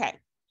books. Okay.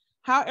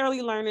 How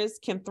early learners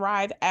can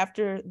thrive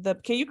after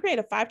can you create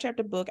a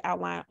 5-chapter book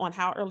outline on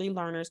how early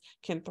learners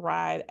can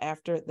thrive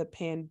after the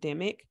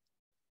pandemic?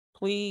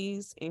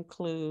 Please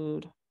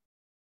include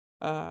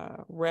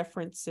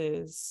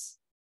references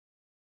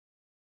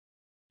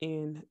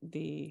in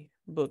the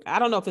book. I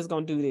don't know if it's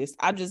going to do this.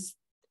 I'm just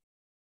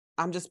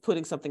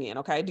putting something in.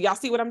 Okay. Do y'all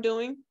see what I'm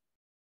doing?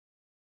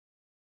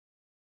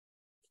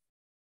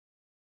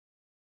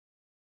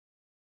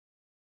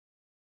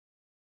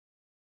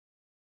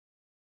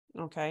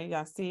 Okay.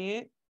 Y'all see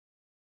it?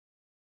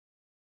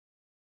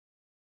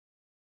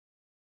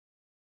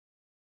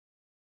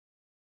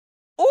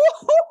 Ooh,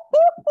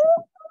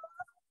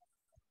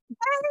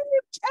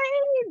 game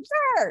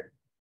changer.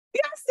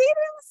 Y'all see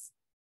this?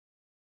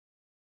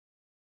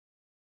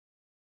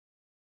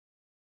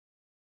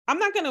 I'm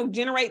not going to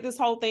generate this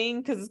whole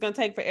thing because it's going to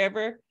take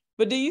forever.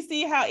 But do you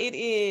see how it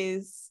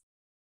is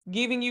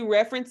giving you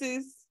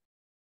references?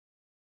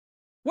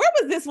 Where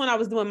was this when I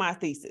was doing my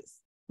thesis?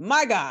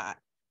 My God.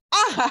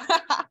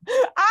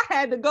 I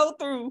had to go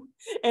through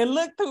and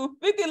look through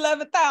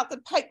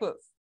 11,000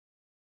 papers.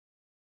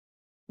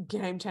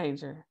 Game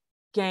changer.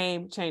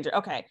 Game changer.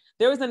 Okay.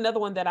 There was another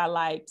one that I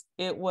liked.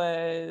 It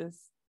was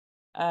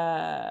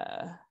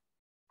how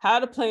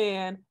to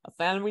plan a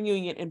family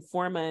reunion in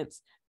 4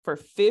 months for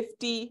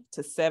 50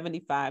 to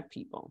 75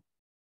 people.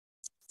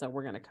 So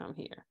we're going to come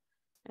here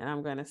and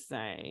I'm going to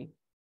say,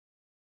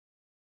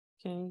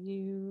 can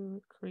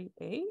you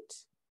create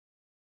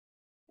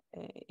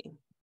a...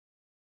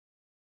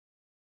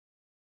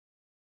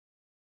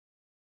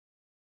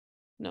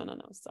 No,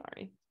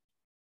 sorry.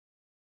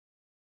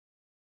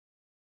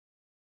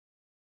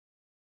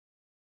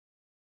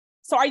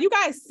 So are you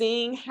guys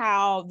seeing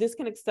how this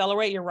can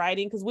accelerate your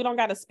writing? Because we don't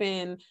got to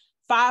spend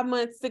 5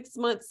 months, 6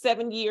 months,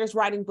 7 years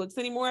writing books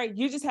anymore.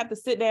 You just have to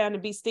sit down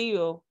and be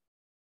still.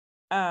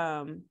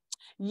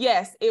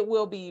 Yes, it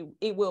will be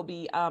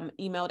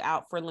emailed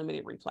out for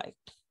limited replay.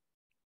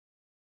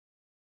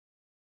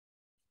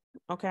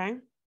 Okay.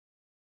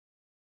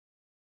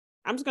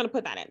 I'm just going to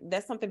put that in.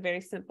 That's something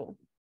very simple.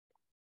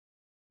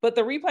 But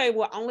the replay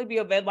will only be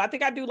available. I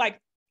think I do like,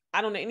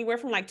 I don't know, anywhere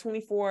from like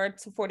 24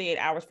 to 48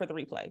 hours for the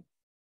replay.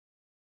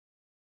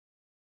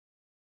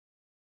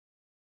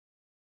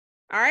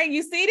 All right,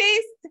 you see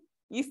this?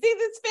 You see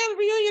this family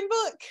reunion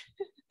book?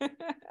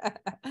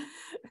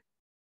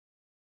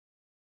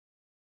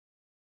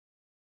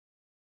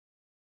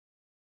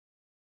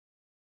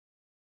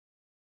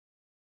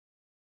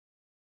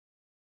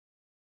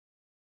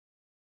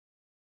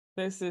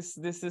 This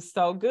is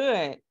so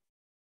good.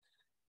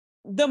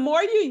 The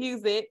more you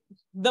use it,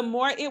 the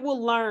more it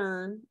will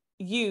learn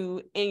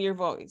you and your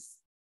voice.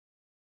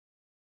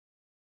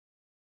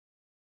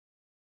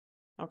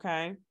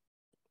 Okay.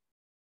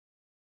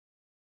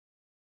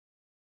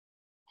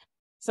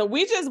 So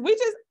we just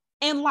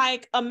in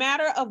like a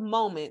matter of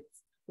moments,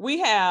 we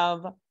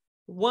have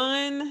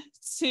 1,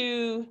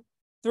 2,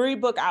 3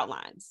 book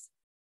outlines.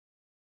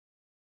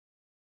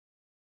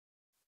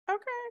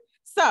 Okay.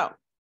 So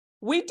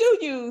we do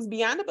use,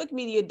 Beyond the Book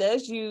Media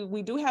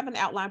we do have an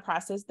outline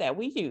process that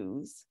we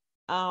use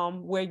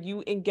where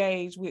you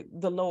engage with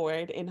the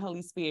Lord and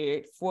Holy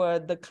Spirit for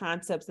the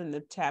concepts and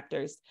the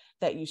chapters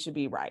that you should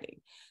be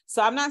writing.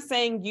 So I'm not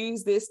saying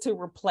use this to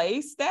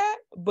replace that,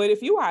 but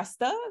if you are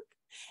stuck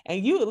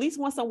and you at least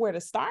want somewhere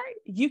to start,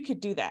 you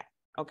could do that.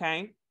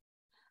 Okay.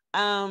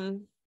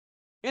 And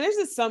there's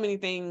just so many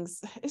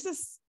things. It's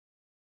just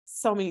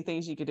so many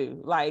things you could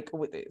do like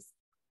with this.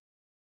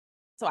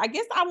 So I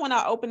guess I want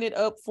to open it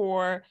up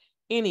for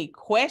any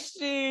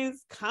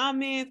questions,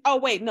 comments. Oh,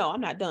 wait, no, I'm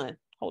not done.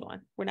 Hold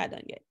on. We're not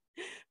done yet.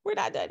 We're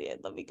not done yet.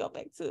 Let me go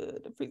back to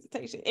the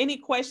presentation. Any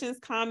questions,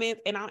 comments,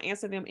 and I'll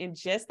answer them in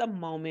just a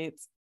moment.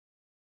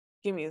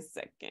 Give me a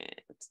second.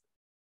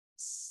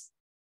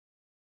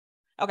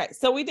 Okay,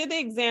 so we did the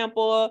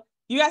example.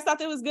 You guys thought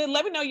that was good?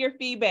 Let me know your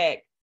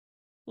feedback.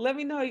 Let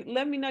me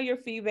know your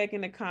feedback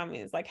in the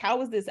comments. Like, how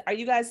was this? Are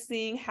you guys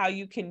seeing how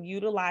you can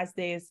utilize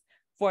this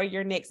for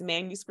your next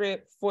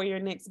manuscript, for your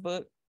next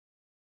book?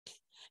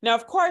 Now,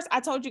 of course,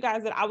 I told you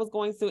guys that I was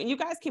going through, and you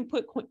guys can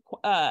put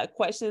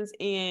questions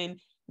in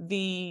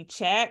the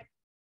chat.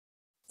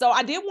 So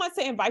I did want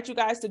to invite you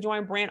guys to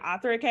join Brand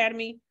Author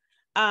Academy.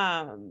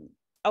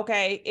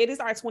 Okay, it is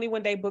our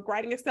 21-day book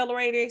writing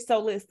accelerator. So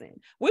listen,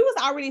 we was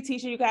already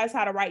teaching you guys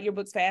how to write your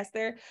books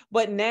faster,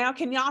 but now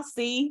can y'all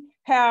see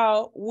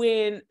how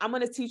when I'm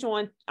going to teach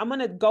on, I'm going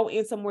to go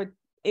into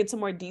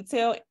more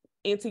detail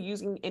into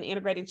using and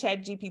integrating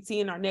ChatGPT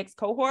in our next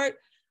cohort.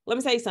 Let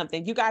me tell you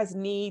something. You guys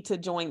need to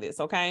join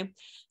this, okay?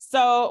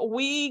 So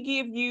we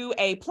give you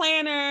a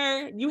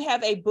planner. You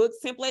have a book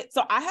template.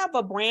 So I have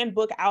a brand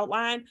book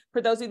outline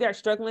for those of you that are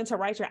struggling to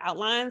write your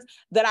outlines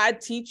that I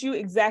teach you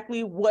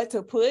exactly what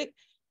to put.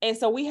 And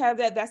so we have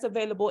that. That's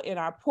available in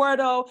our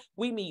portal.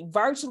 We meet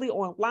virtually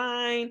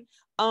online.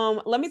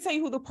 Let me tell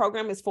you who the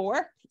program is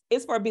for.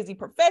 It's for busy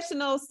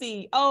professionals,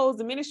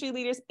 CEOs, ministry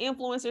leaders,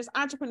 influencers,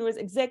 entrepreneurs,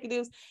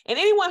 executives, and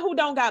anyone who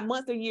don't got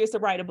months or years to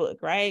write a book,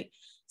 right?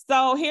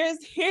 So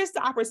here's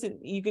the opportunity.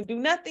 You can do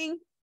nothing.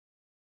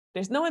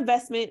 There's no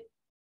investment.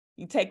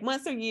 You take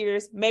months or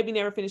years, maybe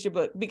never finish your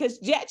book, because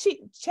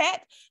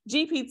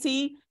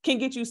ChatGPT can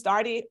get you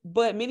started,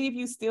 but many of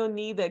you still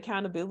need the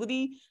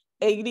accountability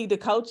and you need the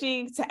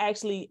coaching to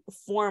actually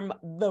form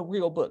the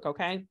real book,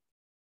 okay?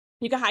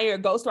 You can hire a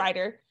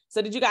ghostwriter.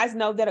 So did you guys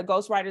know that a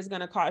ghostwriter is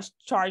going to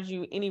charge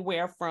you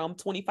anywhere from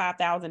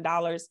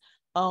 $25,000?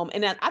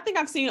 And then I think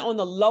I've seen on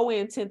the low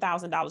end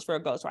 $10,000 for a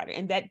ghostwriter,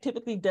 and that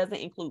typically doesn't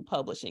include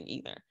publishing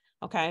either.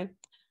 Okay.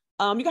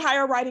 You can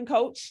hire a writing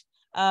coach.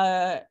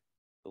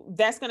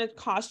 That's going to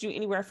cost you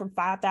anywhere from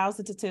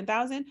 $5,000 to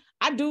 $10,000.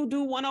 I do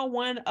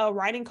 101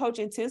 writing coach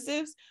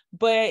intensives,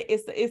 but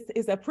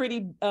it's a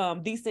pretty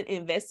decent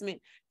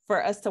investment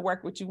for us to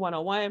work with you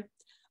 101.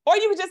 Or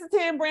you can just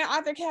attend Brand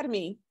Author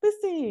Academy.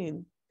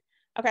 Listen.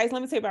 Okay, so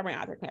let me tell you about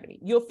Brand Author Academy.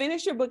 You'll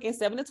finish your book in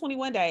 7 to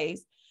 21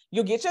 days.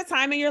 You'll get your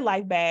time and your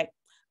life back.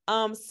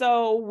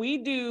 So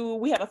we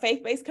have a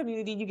faith-based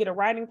community. You get a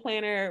writing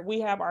planner. We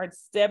have our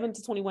 7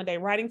 to 21 day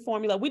writing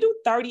formula. We do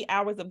 30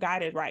 hours of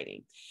guided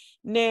writing.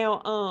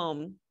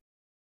 Now,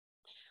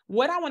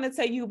 what I want to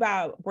tell you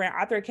about Brand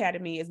Author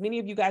Academy is many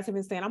of you guys have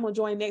been saying, I'm going to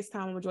join next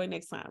time. I'm going to join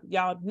next time.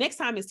 Y'all, next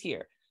time is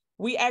here.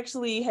 We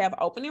actually have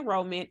open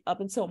enrollment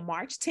up until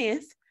March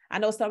 10th. I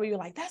know some of you are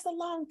like, that's a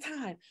long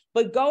time,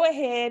 but go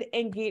ahead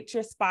and get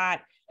your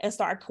spot and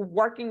start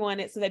working on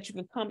it so that you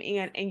can come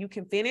in and you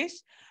can finish.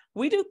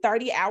 We do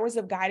 30 hours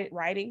of guided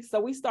writing. So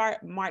we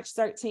start March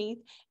 13th,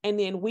 and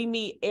then we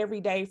meet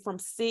every day from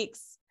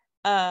 6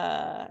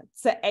 to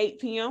 8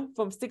 p.m.,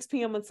 from 6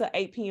 p.m. until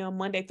 8 p.m.,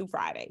 Monday through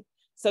Friday.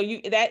 So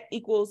that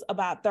equals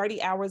about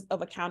 30 hours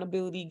of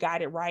accountability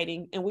guided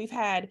writing. And we've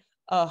had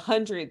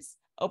hundreds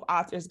of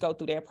authors go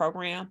through their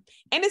program,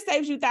 and it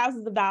saves you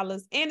thousands of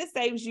dollars, and it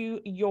saves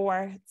you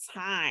your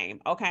time.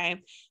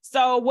 Okay.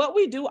 So what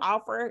we do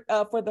offer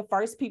for the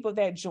first people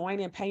that join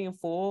and pay in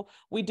full,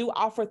 we do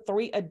offer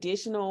 3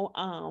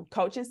 additional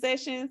coaching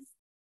sessions.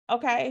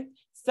 Okay.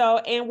 So,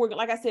 and we're,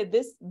 like I said,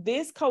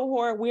 this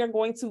cohort, we are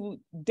going to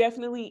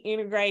definitely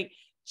integrate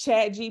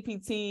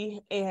ChatGPT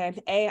and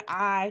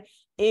AI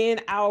in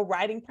our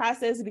writing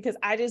process, because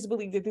I just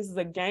believe that this is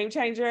a game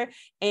changer.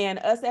 And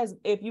us, as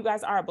if you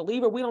guys are a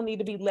believer, we don't need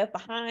to be left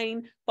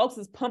behind. Folks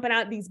is pumping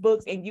out these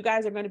books, and you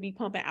guys are going to be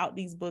pumping out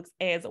these books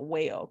as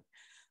well.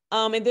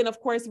 And then of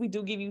course we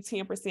do give you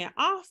 10%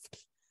 off.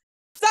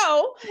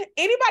 So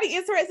anybody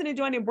interested in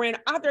joining Brand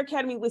Author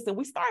Academy, listen,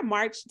 we start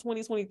March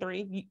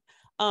 2023.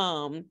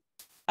 And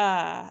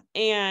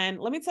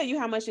let me tell you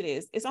how much it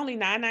is. It's only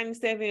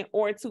 $9.97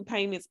 or 2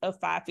 payments of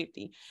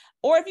 $5.50.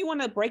 Or if you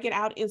want to break it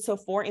out into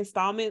 4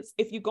 installments,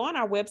 if you go on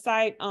our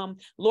website,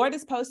 Lord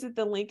has posted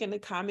the link in the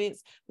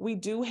comments. We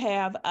do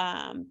have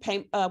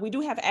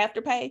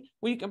Afterpay,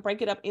 where you can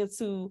break it up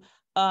into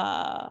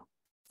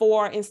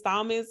 4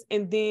 installments.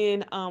 And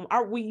then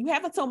you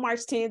have until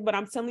March 10th, but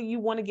I'm telling you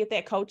want to get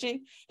that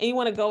coaching, and you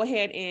want to go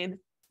ahead and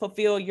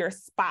fulfill your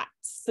spot,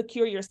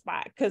 secure your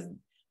spot, because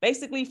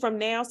basically from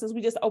now, since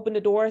we just opened the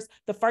doors,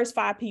 the first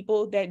 5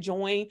 people that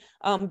join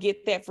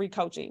get that free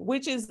coaching,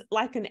 which is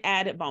like an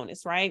added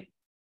bonus, right?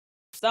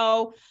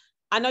 So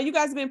I know you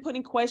guys have been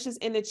putting questions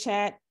in the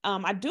chat.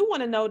 I do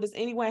want to know, does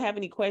anyone have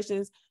any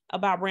questions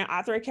about Brand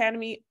Author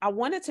Academy? I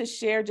wanted to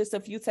share just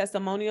a few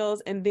testimonials,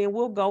 and then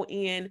we'll go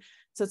in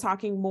to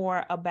talking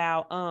more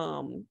about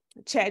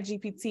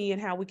ChatGPT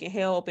and how we can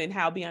help, and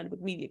how Beyond the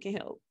Book Media can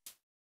help.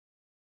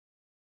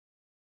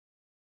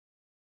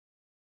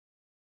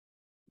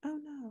 Oh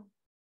no.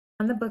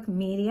 Beyond the Book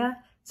Media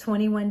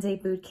 21-day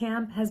boot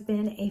camp has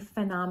been a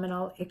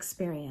phenomenal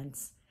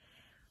experience.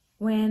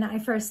 When I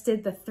first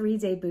did the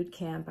 3-day boot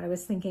camp, I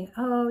was thinking,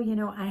 oh, you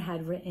know, I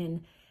had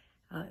written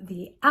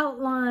the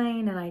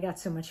outline and I got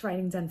so much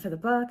writing done for the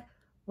book.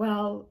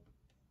 Well,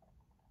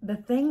 the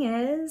thing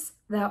is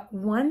that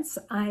once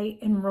I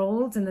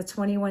enrolled in the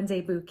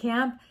 21-day boot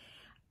camp,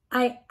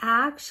 I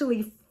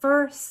actually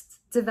first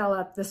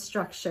developed the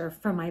structure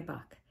for my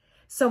book.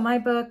 So my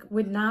book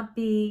would not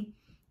be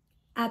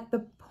at the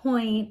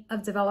point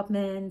of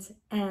development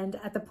and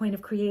at the point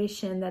of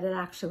creation that it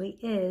actually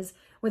is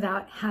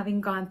without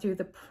having gone through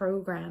the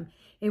program.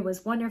 It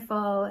was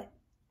wonderful.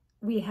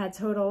 We had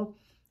total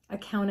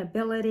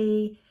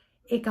accountability.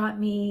 It got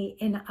me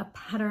in a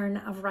pattern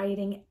of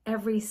writing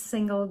every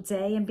single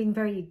day and being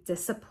very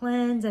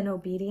disciplined and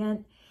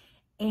obedient.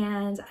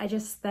 And I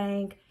just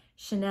thank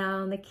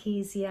Chanel,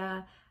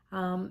 Nikizia,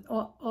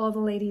 all the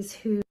ladies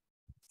who.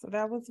 So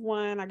that was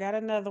one. I got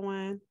another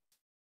one.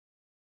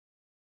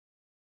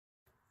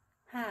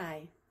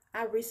 Hi,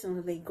 I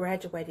recently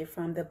graduated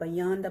from the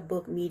Beyond the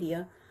Book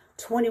Media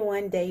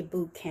 21-day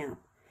boot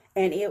camp,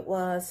 and it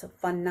was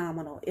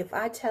phenomenal. If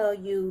I tell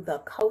you,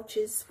 the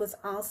coaches was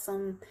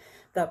awesome,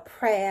 the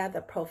prayer,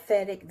 the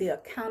prophetic, the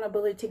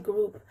accountability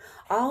group,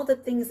 all the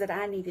things that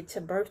I needed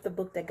to birth the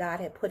book that God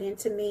had put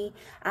into me,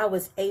 I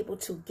was able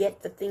to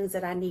get the things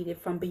that I needed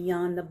from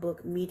Beyond the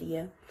Book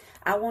Media.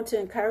 I want to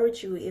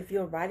encourage you, if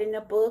you're writing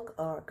a book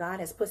or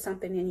God has put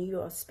something in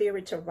your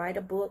spirit to write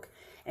a book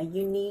and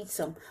you need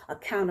some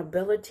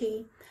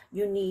accountability,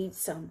 you need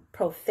some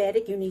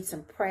prophetic, you need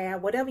some prayer,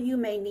 whatever you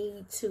may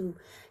need to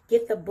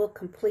get the book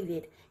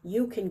completed,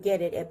 you can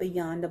get it at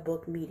Beyond the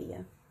Book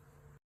Media.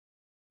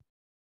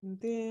 And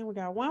then we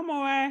got one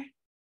more.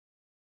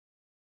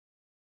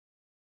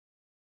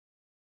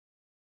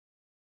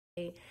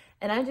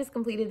 And I just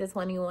completed the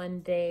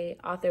 21-day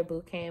author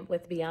bootcamp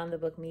with Beyond the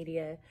Book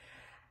Media.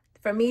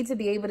 For me to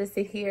be able to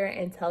sit here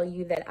and tell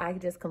you that I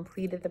just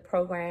completed the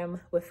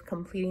program with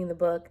completing the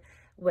book,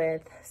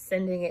 with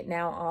sending it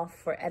now off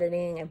for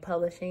editing and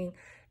publishing,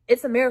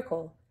 it's a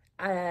miracle.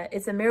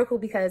 It's a miracle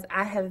because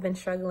I have been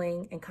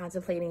struggling and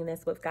contemplating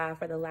this with God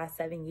for the last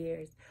 7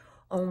 years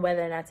on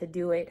whether or not to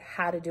do it,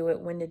 how to do it,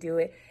 when to do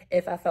it,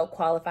 if I felt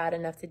qualified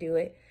enough to do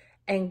it.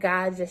 And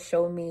God just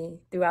showed me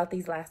throughout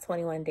these last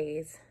 21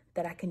 days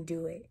that I can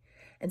do it.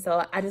 And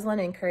so I just want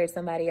to encourage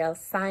somebody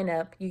else, sign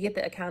up. You get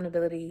the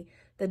accountability,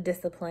 the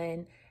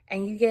discipline,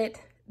 and you get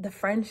the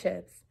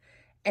friendships.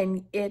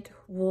 and it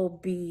will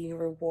be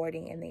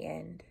rewarding in the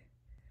end.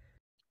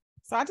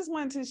 So I just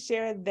wanted to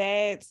share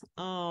that.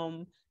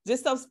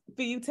 Just those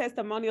few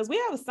testimonials.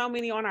 We have so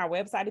many on our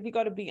website. If you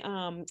go to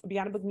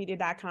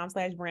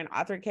beyondthebookmedia.com/brand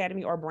author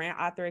academy or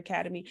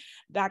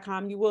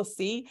brandauthoracademy.com, you will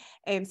see.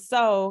 And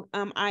so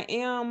I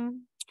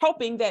am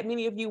hoping that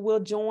many of you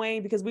will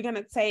join, because we're going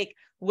to take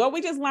what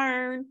we just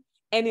learned,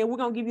 and then we're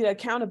going to give you the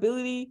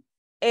accountability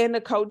and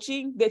the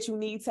coaching that you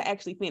need to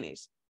actually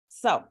finish.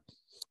 So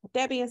with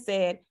that being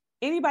said,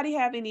 anybody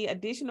have any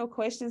additional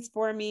questions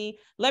for me?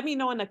 Let me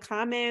know in the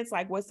comments,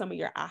 like what's some of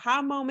your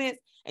aha moments.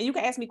 And you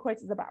can ask me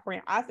questions about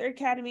Brand Author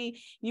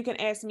Academy. You can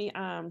ask me,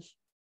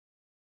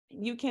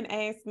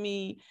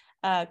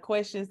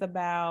 questions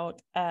about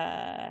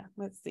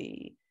let's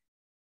see,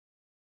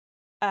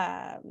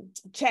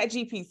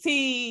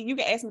 ChatGPT. You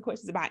can ask me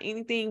questions about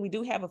anything. We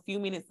do have a few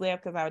minutes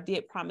left, because I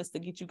did promise to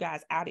get you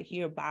guys out of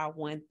here by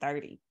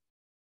 1:30.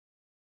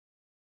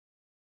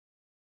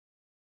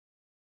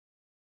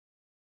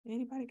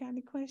 Anybody got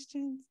any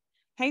questions?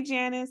 Hey,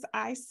 Janice,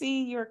 I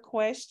see your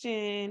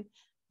question.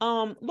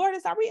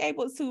 Lourdes, are we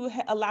able to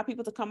allow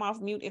people to come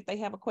off mute if they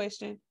have a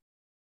question?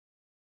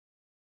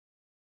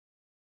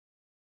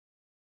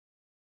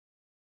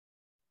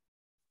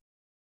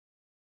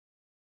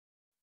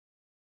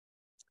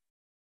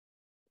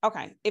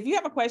 Okay, if you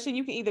have a question,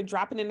 you can either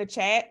drop it in the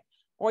chat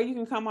or you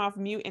can come off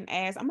mute and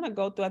ask. I'm going to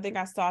go through. I think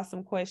I saw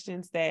some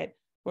questions that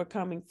were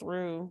coming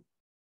through.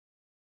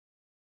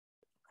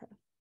 Okay.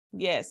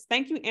 Yes,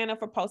 thank you, Anna,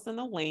 for posting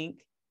the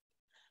link.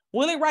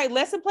 Will it write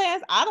lesson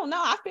plans? I don't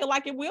know. I feel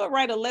like it will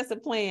write a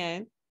lesson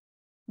plan.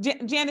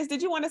 Janice,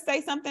 did you want to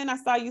say something? I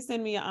saw you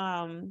send me a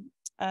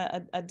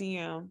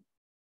DM.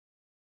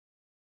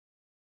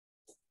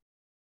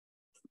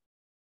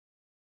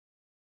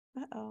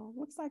 Uh-oh,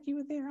 looks like you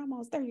were there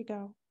almost. There you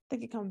go. I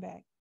think you're coming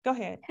back. Go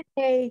ahead.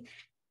 Hey,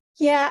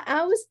 yeah,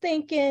 I was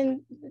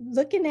thinking,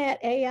 looking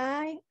at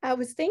AI, I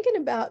was thinking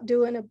about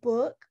doing a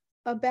book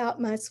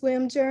about my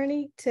swim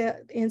journey to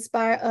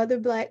inspire other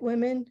Black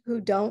women who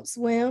don't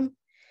swim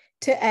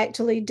to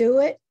actually do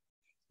it.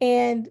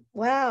 And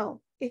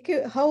wow, it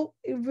could hope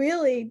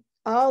really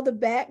all the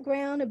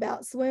background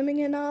about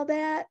swimming and all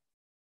that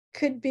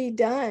could be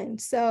done.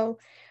 So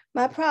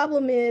my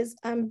problem is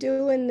I'm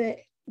doing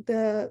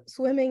the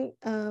swimming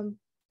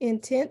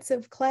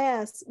intensive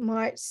class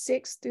March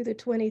 6th through the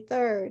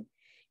 23rd,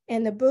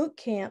 and the boot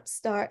camp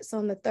starts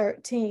on the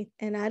 13th,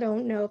 and I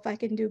don't know if I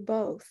can do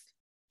both.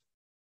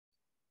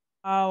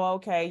 Oh,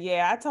 okay.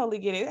 Yeah, I totally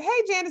get it.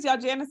 Hey, Janice, y'all.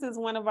 Janice is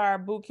one of our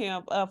boot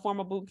camp,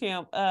 former boot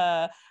camp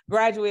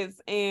graduates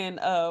and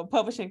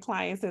publishing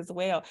clients as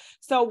well.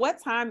 So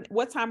what time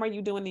are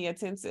you doing the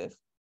intensive?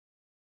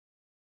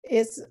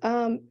 It's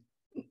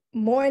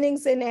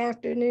mornings and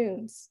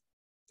afternoons.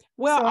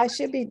 Well, so I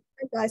should be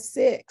done by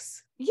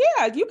 6.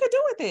 Yeah, you could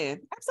do it then.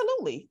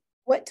 Absolutely.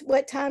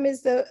 What time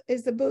is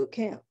the boot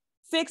camp?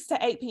 6 to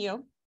 8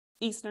 p.m.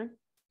 Eastern.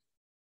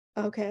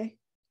 Okay.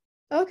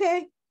 All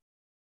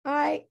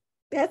right.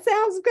 That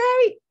sounds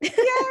great. Yay,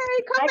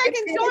 come back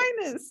and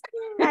join us.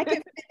 I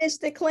can finish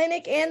the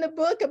clinic and the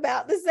book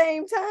about the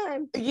same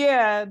time.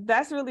 Yeah,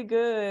 that's really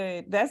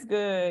good. That's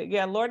good.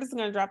 Yeah, Lourdes is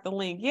going to drop the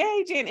link.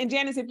 Yay, Jan. And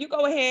Janice, if you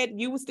go ahead,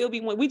 you will still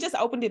be one. We just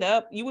opened it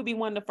up. You would be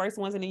one of the first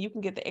ones, and then you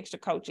can get the extra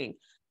coaching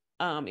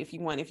if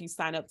you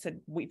sign up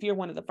if you're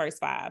one of the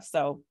first 5.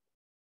 So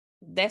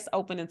that's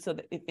open until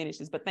it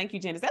finishes. But thank you,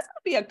 Janice. That's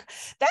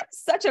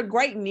such a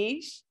great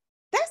niche.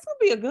 That's going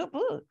to be a good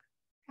book.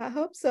 I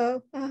hope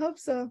so.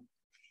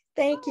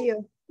 Thank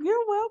you.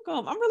 You're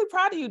welcome. I'm really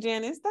proud of you,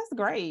 Janice. That's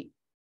great.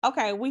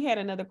 Okay, we had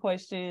another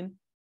question.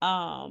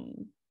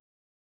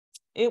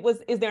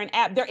 Is there an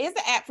app? There is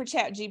an app for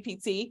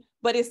ChatGPT,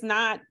 but it's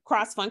not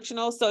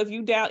cross-functional. So if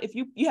you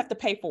have to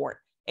pay for it,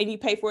 and you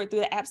pay for it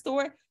through the App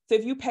Store. So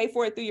if you pay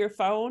for it through your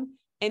phone,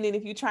 and then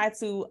if you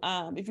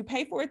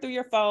pay for it through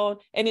your phone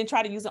and then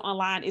try to use it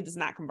online, it does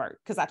not convert,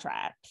 because I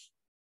tried.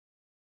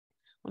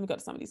 Let me go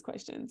to some of these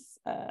questions.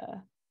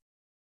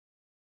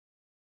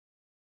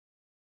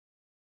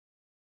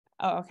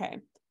 Okay.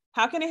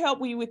 How can it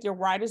help you with your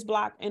writer's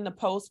block in the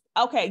post?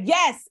 Okay,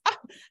 yes,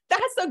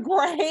 that's a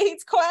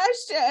great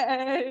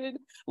question.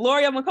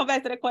 Lori, I'm gonna come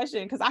back to that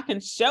question, because I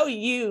can show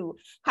you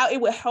how it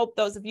would help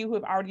those of you who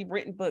have already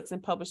written books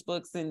and published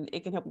books, and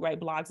it can help you write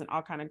blogs and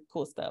all kind of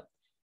cool stuff.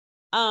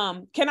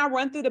 Can I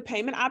run through the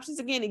payment options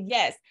again?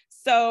 Yes.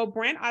 So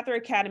Brand Author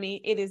Academy,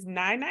 it is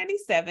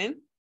 $9.97.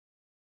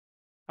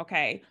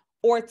 Okay.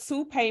 Or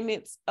 2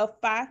 payments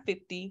of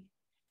 $5.50,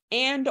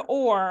 and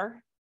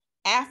or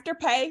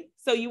Afterpay.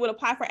 So you would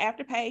apply for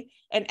Afterpay,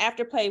 and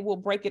Afterpay will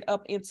break it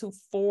up into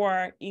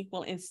 4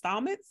 equal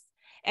installments.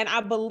 And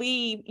I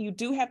believe you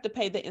do have to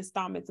pay the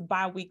installments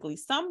bi-weekly.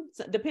 Some,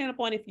 depending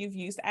upon if you've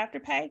used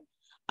Afterpay,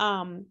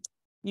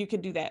 you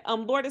can do that.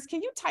 Lourdes,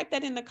 can you type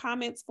that in the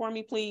comments for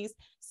me, please?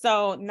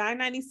 So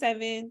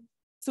 $9.97,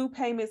 2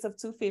 payments of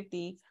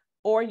 $2.50,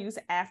 or use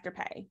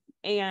Afterpay.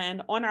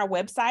 And on our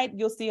website,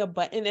 you'll see a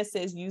button that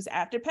says use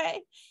Afterpay.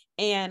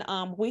 And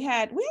we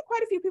had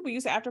quite a few people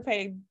use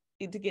Afterpay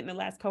to get in the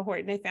last cohort,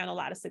 and they found a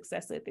lot of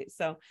success with it.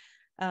 So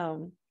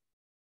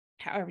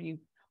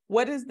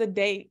what is the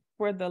date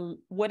for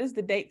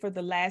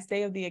the last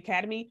day of the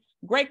academy?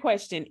 Great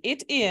question.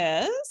 It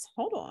is,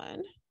 hold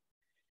on.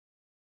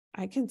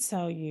 I can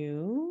tell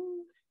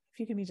you, if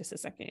you give me just a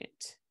second.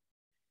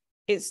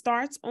 It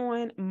starts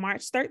on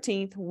March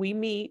 13th. We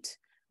meet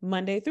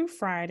Monday through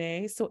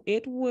Friday. So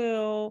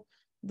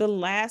the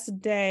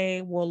last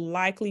day will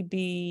likely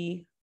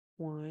be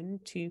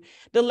the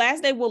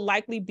last day will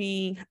likely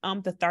be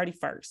the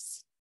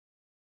 31st.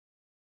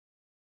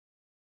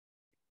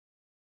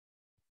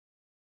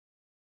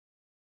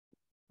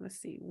 Let's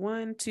see,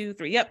 1, 2,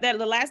 3. Yep,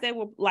 the last day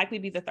will likely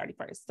be the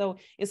 31st. So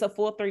it's a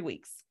full 3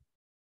 weeks.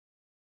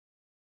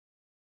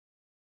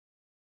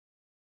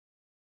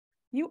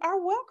 You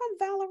are welcome,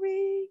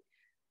 Valerie.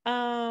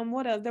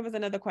 What else? There was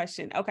another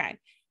question. Okay.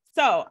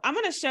 So I'm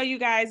going to show you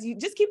guys, you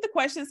just keep the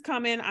questions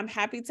coming. I'm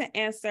happy to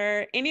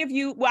answer any of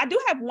you. Well, I do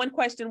have one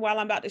question while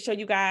I'm about to show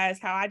you guys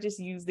how I just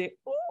used it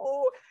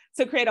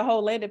to create a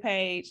whole landing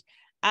page.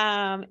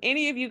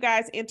 Any of you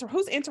guys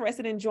who's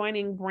interested in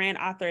joining Brand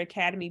Author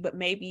Academy, but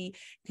maybe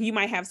you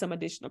might have some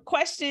additional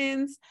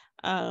questions.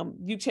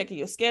 You checking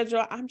your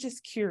schedule. I'm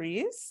just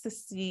curious to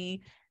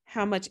see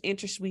how much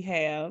interest we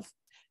have,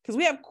 because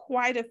we have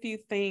quite a few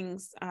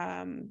things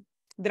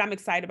that I'm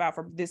excited about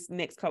for this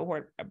next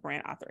cohort of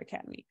Brand Author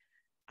Academy.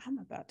 I'm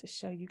about to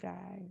show you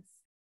guys.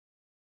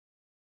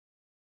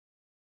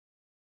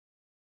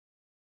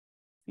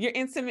 You're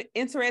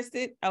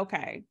interested?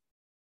 Okay.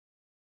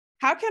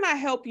 How can I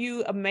help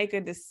you make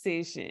a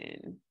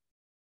decision?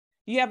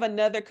 You have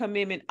another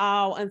commitment.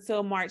 Oh,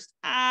 until March.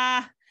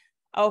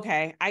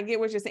 Okay. I get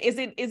what you're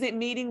saying. Is it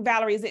meeting,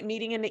 Valerie? Is it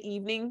meeting in the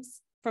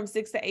evenings from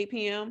 6 to 8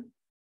 p.m.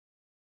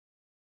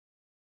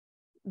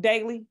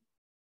 daily?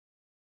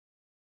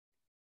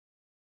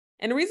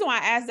 And the reason why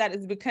I ask that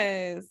is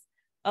because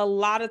a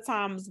lot of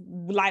times,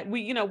 like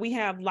we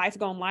have Life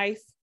Gone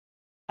Life.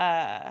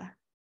 Okay,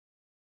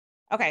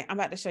 I'm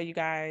about to show you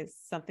guys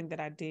something that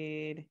I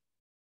did.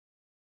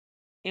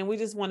 And we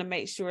just want to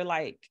make sure,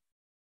 like,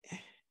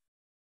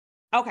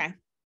 okay,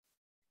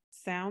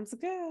 sounds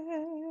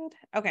good.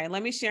 Okay,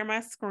 let me share my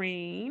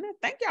screen.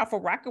 Thank y'all for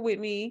rocking with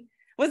me.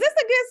 Was this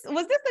a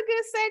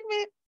good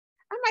segment?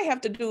 I might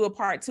have to do a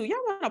part 2. Y'all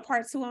want a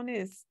part 2 on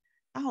this?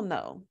 I don't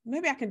know.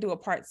 Maybe I can do a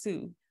part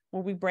 2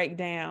 where we break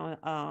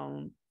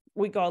down,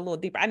 we go a little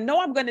deeper. I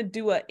know I'm going to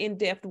do an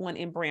in-depth one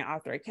in Brand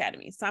Author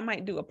Academy, so I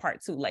might do a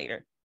part 2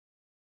 later.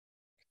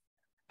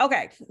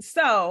 Okay,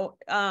 so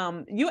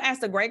you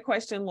asked a great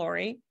question,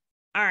 Lori.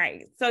 All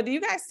right, so do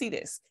you guys see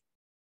this?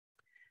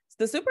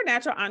 The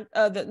Supernatural,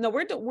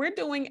 we're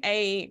doing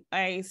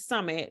a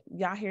summit.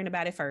 Y'all hearing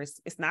about it first.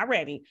 It's not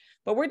ready,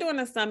 but we're doing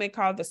a summit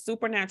called the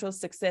Supernatural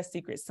Success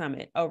Secret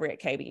Summit over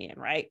at KBN,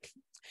 right?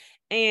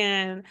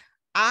 And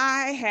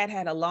I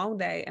had a long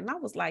day, and I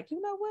was like,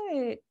 you know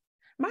what?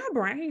 My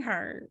brain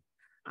hurt.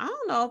 I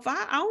don't know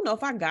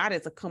if I got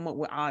it to come up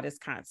with all this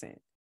content,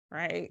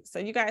 right? So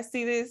you guys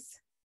see this?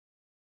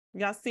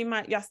 Y'all see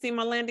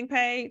my landing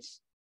page?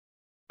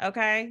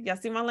 Okay, y'all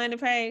see my landing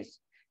page?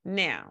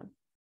 Now,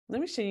 let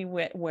me show you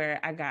where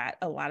I got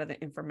a lot of the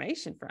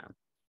information from.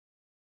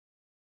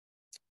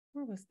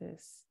 Where was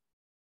this?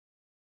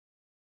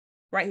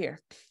 Right here.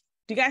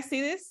 Do you guys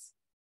see this?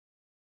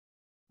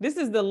 This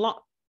is the long.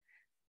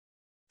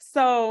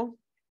 So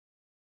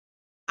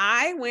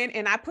I went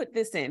and I put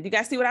this in. Do you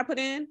guys see what I put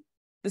in?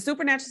 The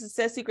Supernatural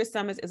Success Secret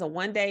Summit is a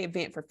one-day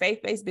event for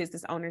faith-based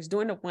business owners.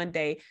 During the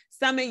one-day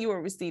summit, you will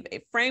receive a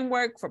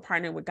framework for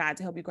partnering with God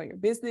to help you grow your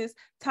business.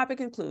 Topic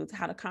includes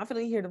how to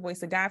confidently hear the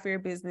voice of God for your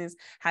business,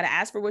 how to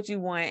ask for what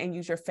you want and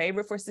use your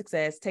favorite for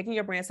success, taking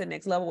your brand to the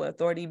next level with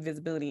authority,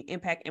 visibility,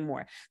 impact, and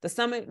more. The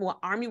summit will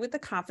arm you with the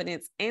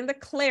confidence and the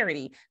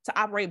clarity to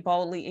operate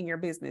boldly in your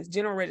business.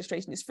 General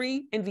registration is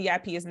free and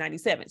VIP is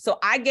 $97. So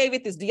I gave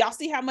it this. Do y'all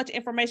see how much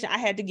information I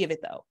had to give it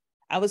though?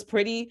 I was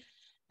pretty.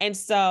 And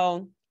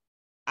so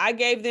I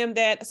gave them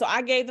that. So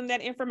I gave them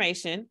that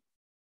information.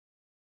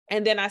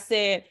 And then I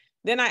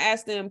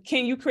asked them,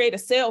 can you create a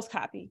sales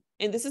copy?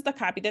 And this is the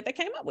copy that they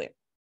came up with.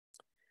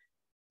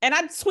 And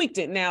I tweaked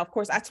it. Now, of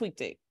course, I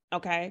tweaked it.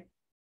 Okay.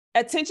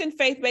 Attention,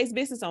 faith-based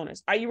business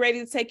owners. Are you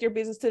ready to take your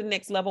business to the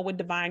next level with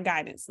divine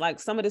guidance? Like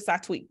some of this I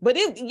tweaked, but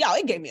it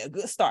gave me a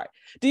good start.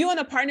 Do you want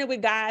to partner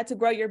with God to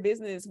grow your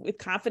business with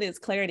confidence,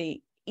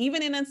 clarity,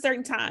 even in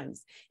uncertain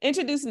times?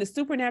 Introducing the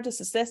Supernatural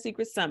Success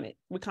Secret Summit.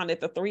 We call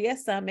it the 3S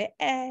Summit,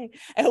 a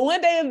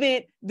one-day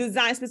event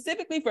designed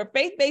specifically for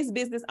faith-based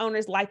business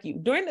owners like you.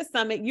 During the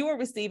summit, you will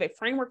receive a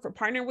framework for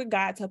partnering with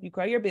God to help you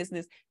grow your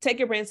business, take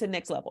your brand to the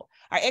next level.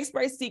 Our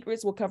expert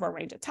secrets will cover a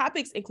range of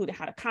topics, including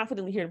how to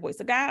confidently hear the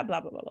voice of God,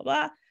 blah, blah, blah, blah,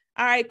 blah.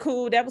 All right,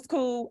 cool. That was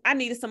cool. I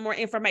needed some more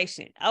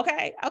information.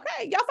 Okay. Y'all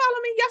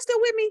follow me? Y'all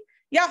still with me?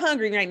 Y'all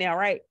hungry right now,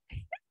 right?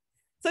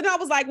 So then I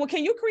was like, well,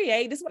 can you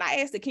create, this is what I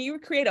asked it, can you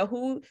create a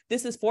who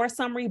this is for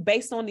summary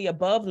based on the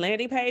above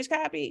landing page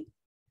copy?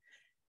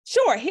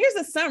 Sure, here's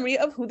a summary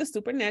of who the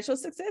Supernatural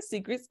Success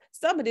Secrets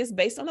Summit is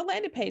based on the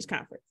landing page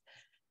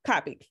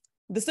copy.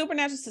 The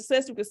Supernatural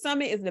Success Secret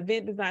Summit is an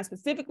event designed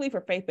specifically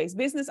for faith-based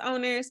business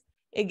owners.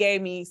 It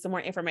gave me some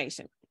more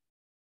information.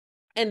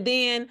 And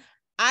then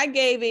I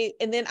gave it,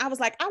 and then I was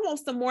like, I want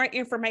some more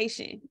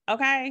information.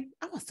 Okay.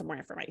 I want some more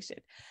information.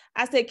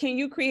 I said, can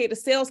you create a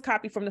sales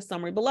copy from the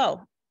summary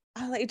below?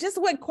 I was like, it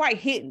just wasn't quite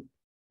hitting.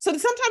 So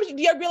sometimes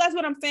you realize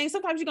what I'm saying.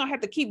 Sometimes you're going to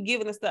have to keep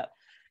giving the stuff.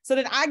 So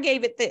then I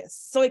gave it this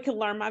so it can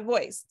learn my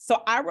voice.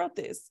 So I wrote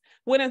this.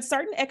 When in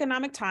certain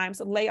economic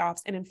times,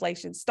 layoffs and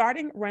inflation,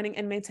 starting, running,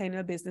 and maintaining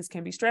a business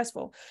can be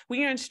stressful. When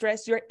you're in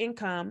stress,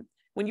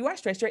 when you are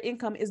stressed, your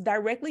income is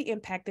directly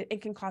impacted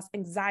and can cause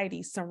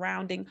anxiety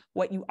surrounding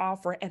what you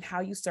offer and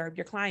how you serve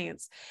your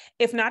clients.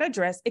 If not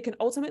addressed, it can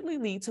ultimately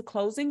lead to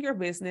closing your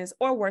business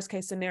or, worst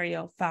case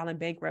scenario, filing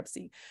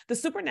bankruptcy. The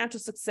Supernatural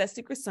Success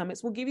Secret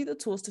Summits will give you the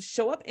tools to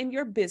show up in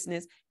your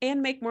business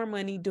and make more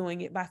money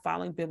doing it by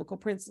following biblical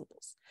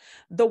principles.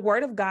 The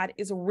Word of God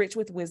is rich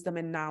with wisdom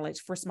and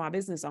knowledge for small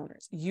business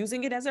owners.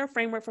 Using it as a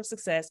framework for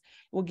success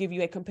will give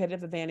you a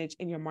competitive advantage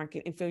in your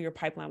market and fill your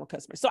pipeline with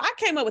customers. So I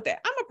came up with that.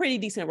 I'm a pretty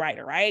decent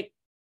writer, right?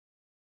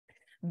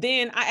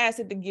 Then I asked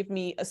it to give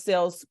me a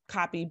sales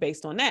copy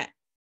based on that.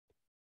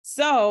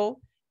 So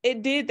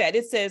it did that.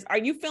 It says, are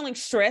you feeling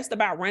stressed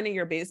about running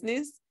your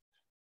business?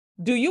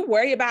 Do you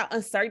worry about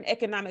uncertain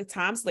economic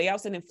times,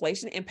 layoffs, and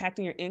inflation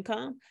impacting your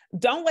income?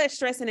 Don't let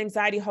stress and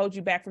anxiety hold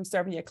you back from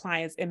serving your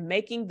clients and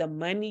making the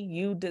money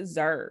you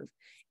deserve.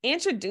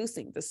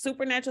 Introducing the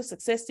Supernatural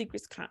Success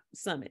Secrets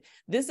Summit.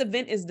 This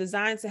event is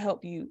designed to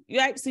help you.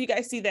 So you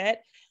guys see that.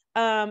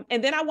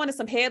 And then I wanted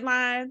some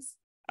headlines.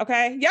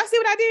 Okay. Y'all see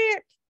what I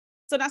did?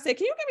 So I said,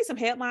 can you give me some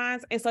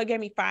headlines? And so it gave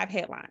me 5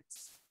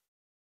 headlines.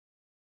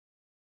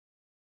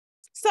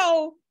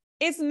 So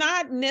it's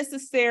not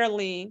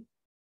necessarily,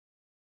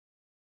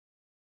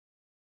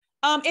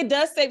 it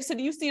does save. So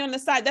do you see on the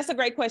side? That's a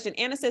great question.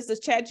 Anna says, does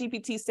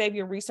ChatGPT save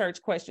your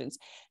research questions?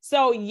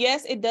 So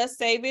yes, it does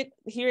save it.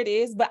 Here it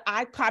is, but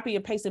I copy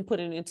and paste and put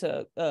it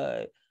into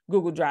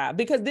Google Drive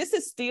because this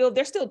is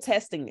they're still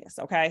testing this.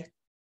 Okay.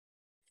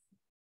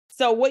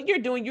 So what you're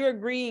doing, you're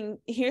agreeing.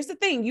 Here's the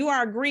thing. You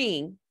are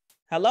agreeing.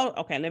 Hello.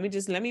 Okay.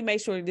 Let me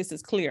make sure this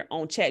is clear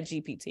on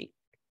ChatGPT.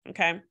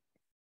 Okay.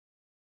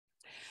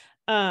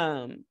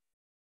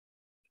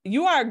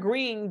 You are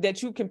agreeing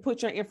that you can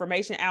put your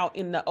information out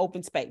in the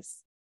open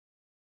space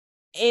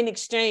in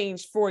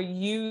exchange for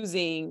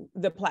using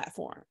the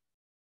platform.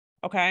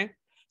 Okay.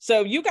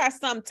 So you got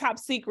some top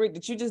secret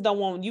that you just don't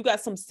want. You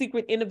got some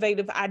secret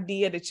innovative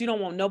idea that you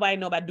don't want nobody.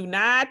 Do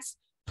not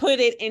put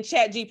it in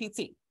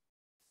ChatGPT.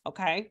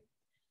 Okay.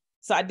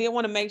 So I did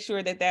want to make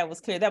sure that that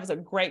was clear. That was a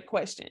great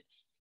question.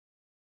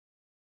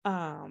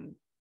 I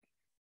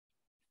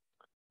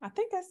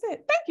think that's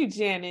it. Thank you,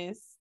 Janice.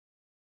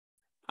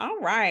 All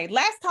right.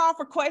 Last call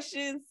for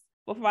questions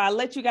before I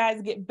let you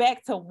guys get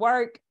back to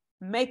work,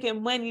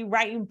 making money,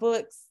 writing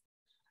books.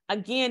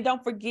 Again,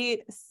 don't forget,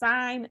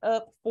 sign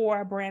up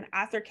for Brand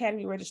Author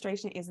Academy.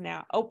 Registration is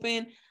now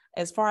open.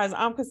 As far as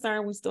I'm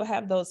concerned, we still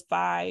have those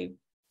 5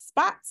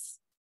 spots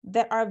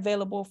that are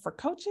available for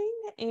coaching,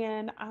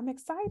 and I'm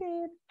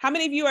excited. How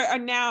many of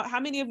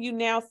you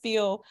now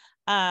feel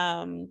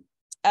empowered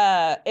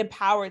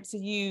to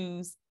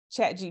use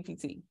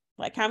ChatGPT?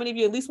 Like, how many of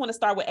you at least want to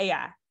start with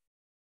AI?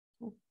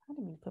 Oh, I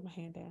didn't mean to put my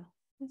hand down.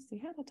 Let's see.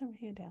 How do I turn my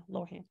hand down?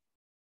 Lower hand.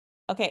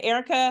 Okay,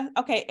 Erica.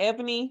 Okay,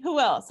 Ebony. Who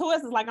else? Who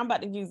else is like, I'm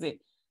about to use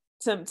it?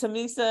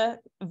 Tamisa,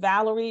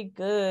 Valerie,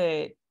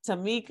 good.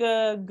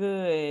 Tamika,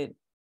 good.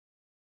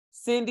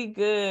 Cindy,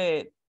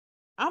 good.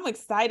 I'm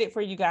excited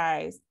for you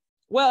guys.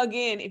 Well,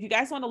 again, if you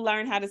guys want to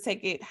learn how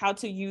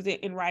to use it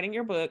in writing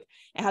your book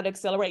and how to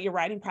accelerate your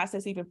writing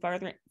process even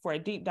further for a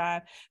deep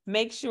dive,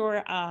 make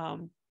sure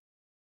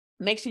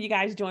you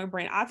guys join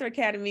Brand Author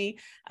Academy.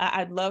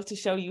 I'd love to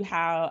show you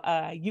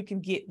how you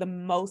can get the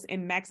most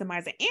and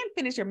maximize it and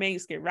finish your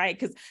manuscript, right?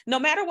 Because no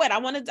matter what,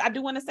 I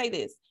do want to say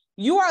this.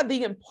 You are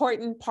the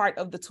important part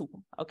of the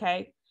tool,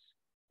 okay?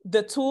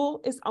 The tool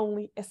is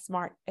only as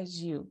smart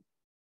as you.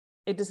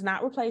 It does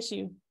not replace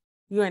you.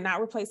 You are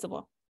not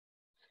replaceable.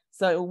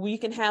 So we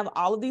can have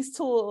all of these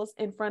tools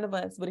in front of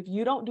us, but if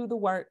you don't do the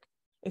work,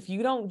 if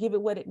you don't give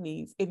it what it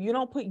needs, if you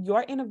don't put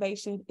your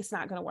innovation, it's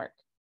not going to work.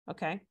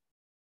 Okay.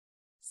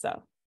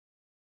 So,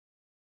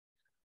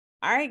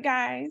 all right,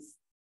 guys.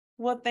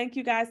 Well, thank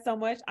you guys so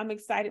much. I'm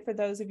excited for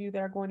those of you that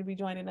are going to be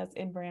joining us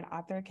in Brand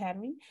Author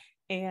Academy.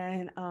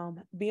 And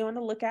be on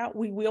the lookout.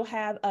 We will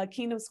have a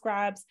Kingdom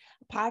Scribes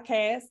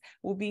podcast.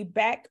 We'll be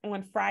back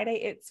on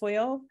Friday at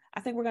 12. I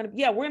think we're going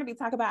to be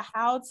talking about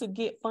how to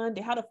get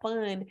funded, how to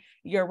fund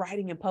your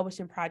writing and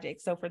publishing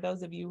projects. So for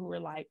those of you who are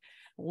like,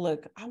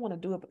 look, I want to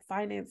do it, but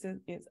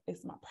finances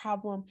is my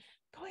problem,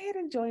 go ahead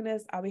and join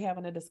us. I'll be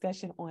having a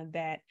discussion on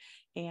that.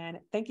 And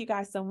thank you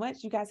guys so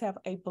much. You guys have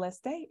a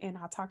blessed day, and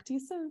I'll talk to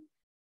you soon.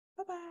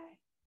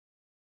 Bye-bye.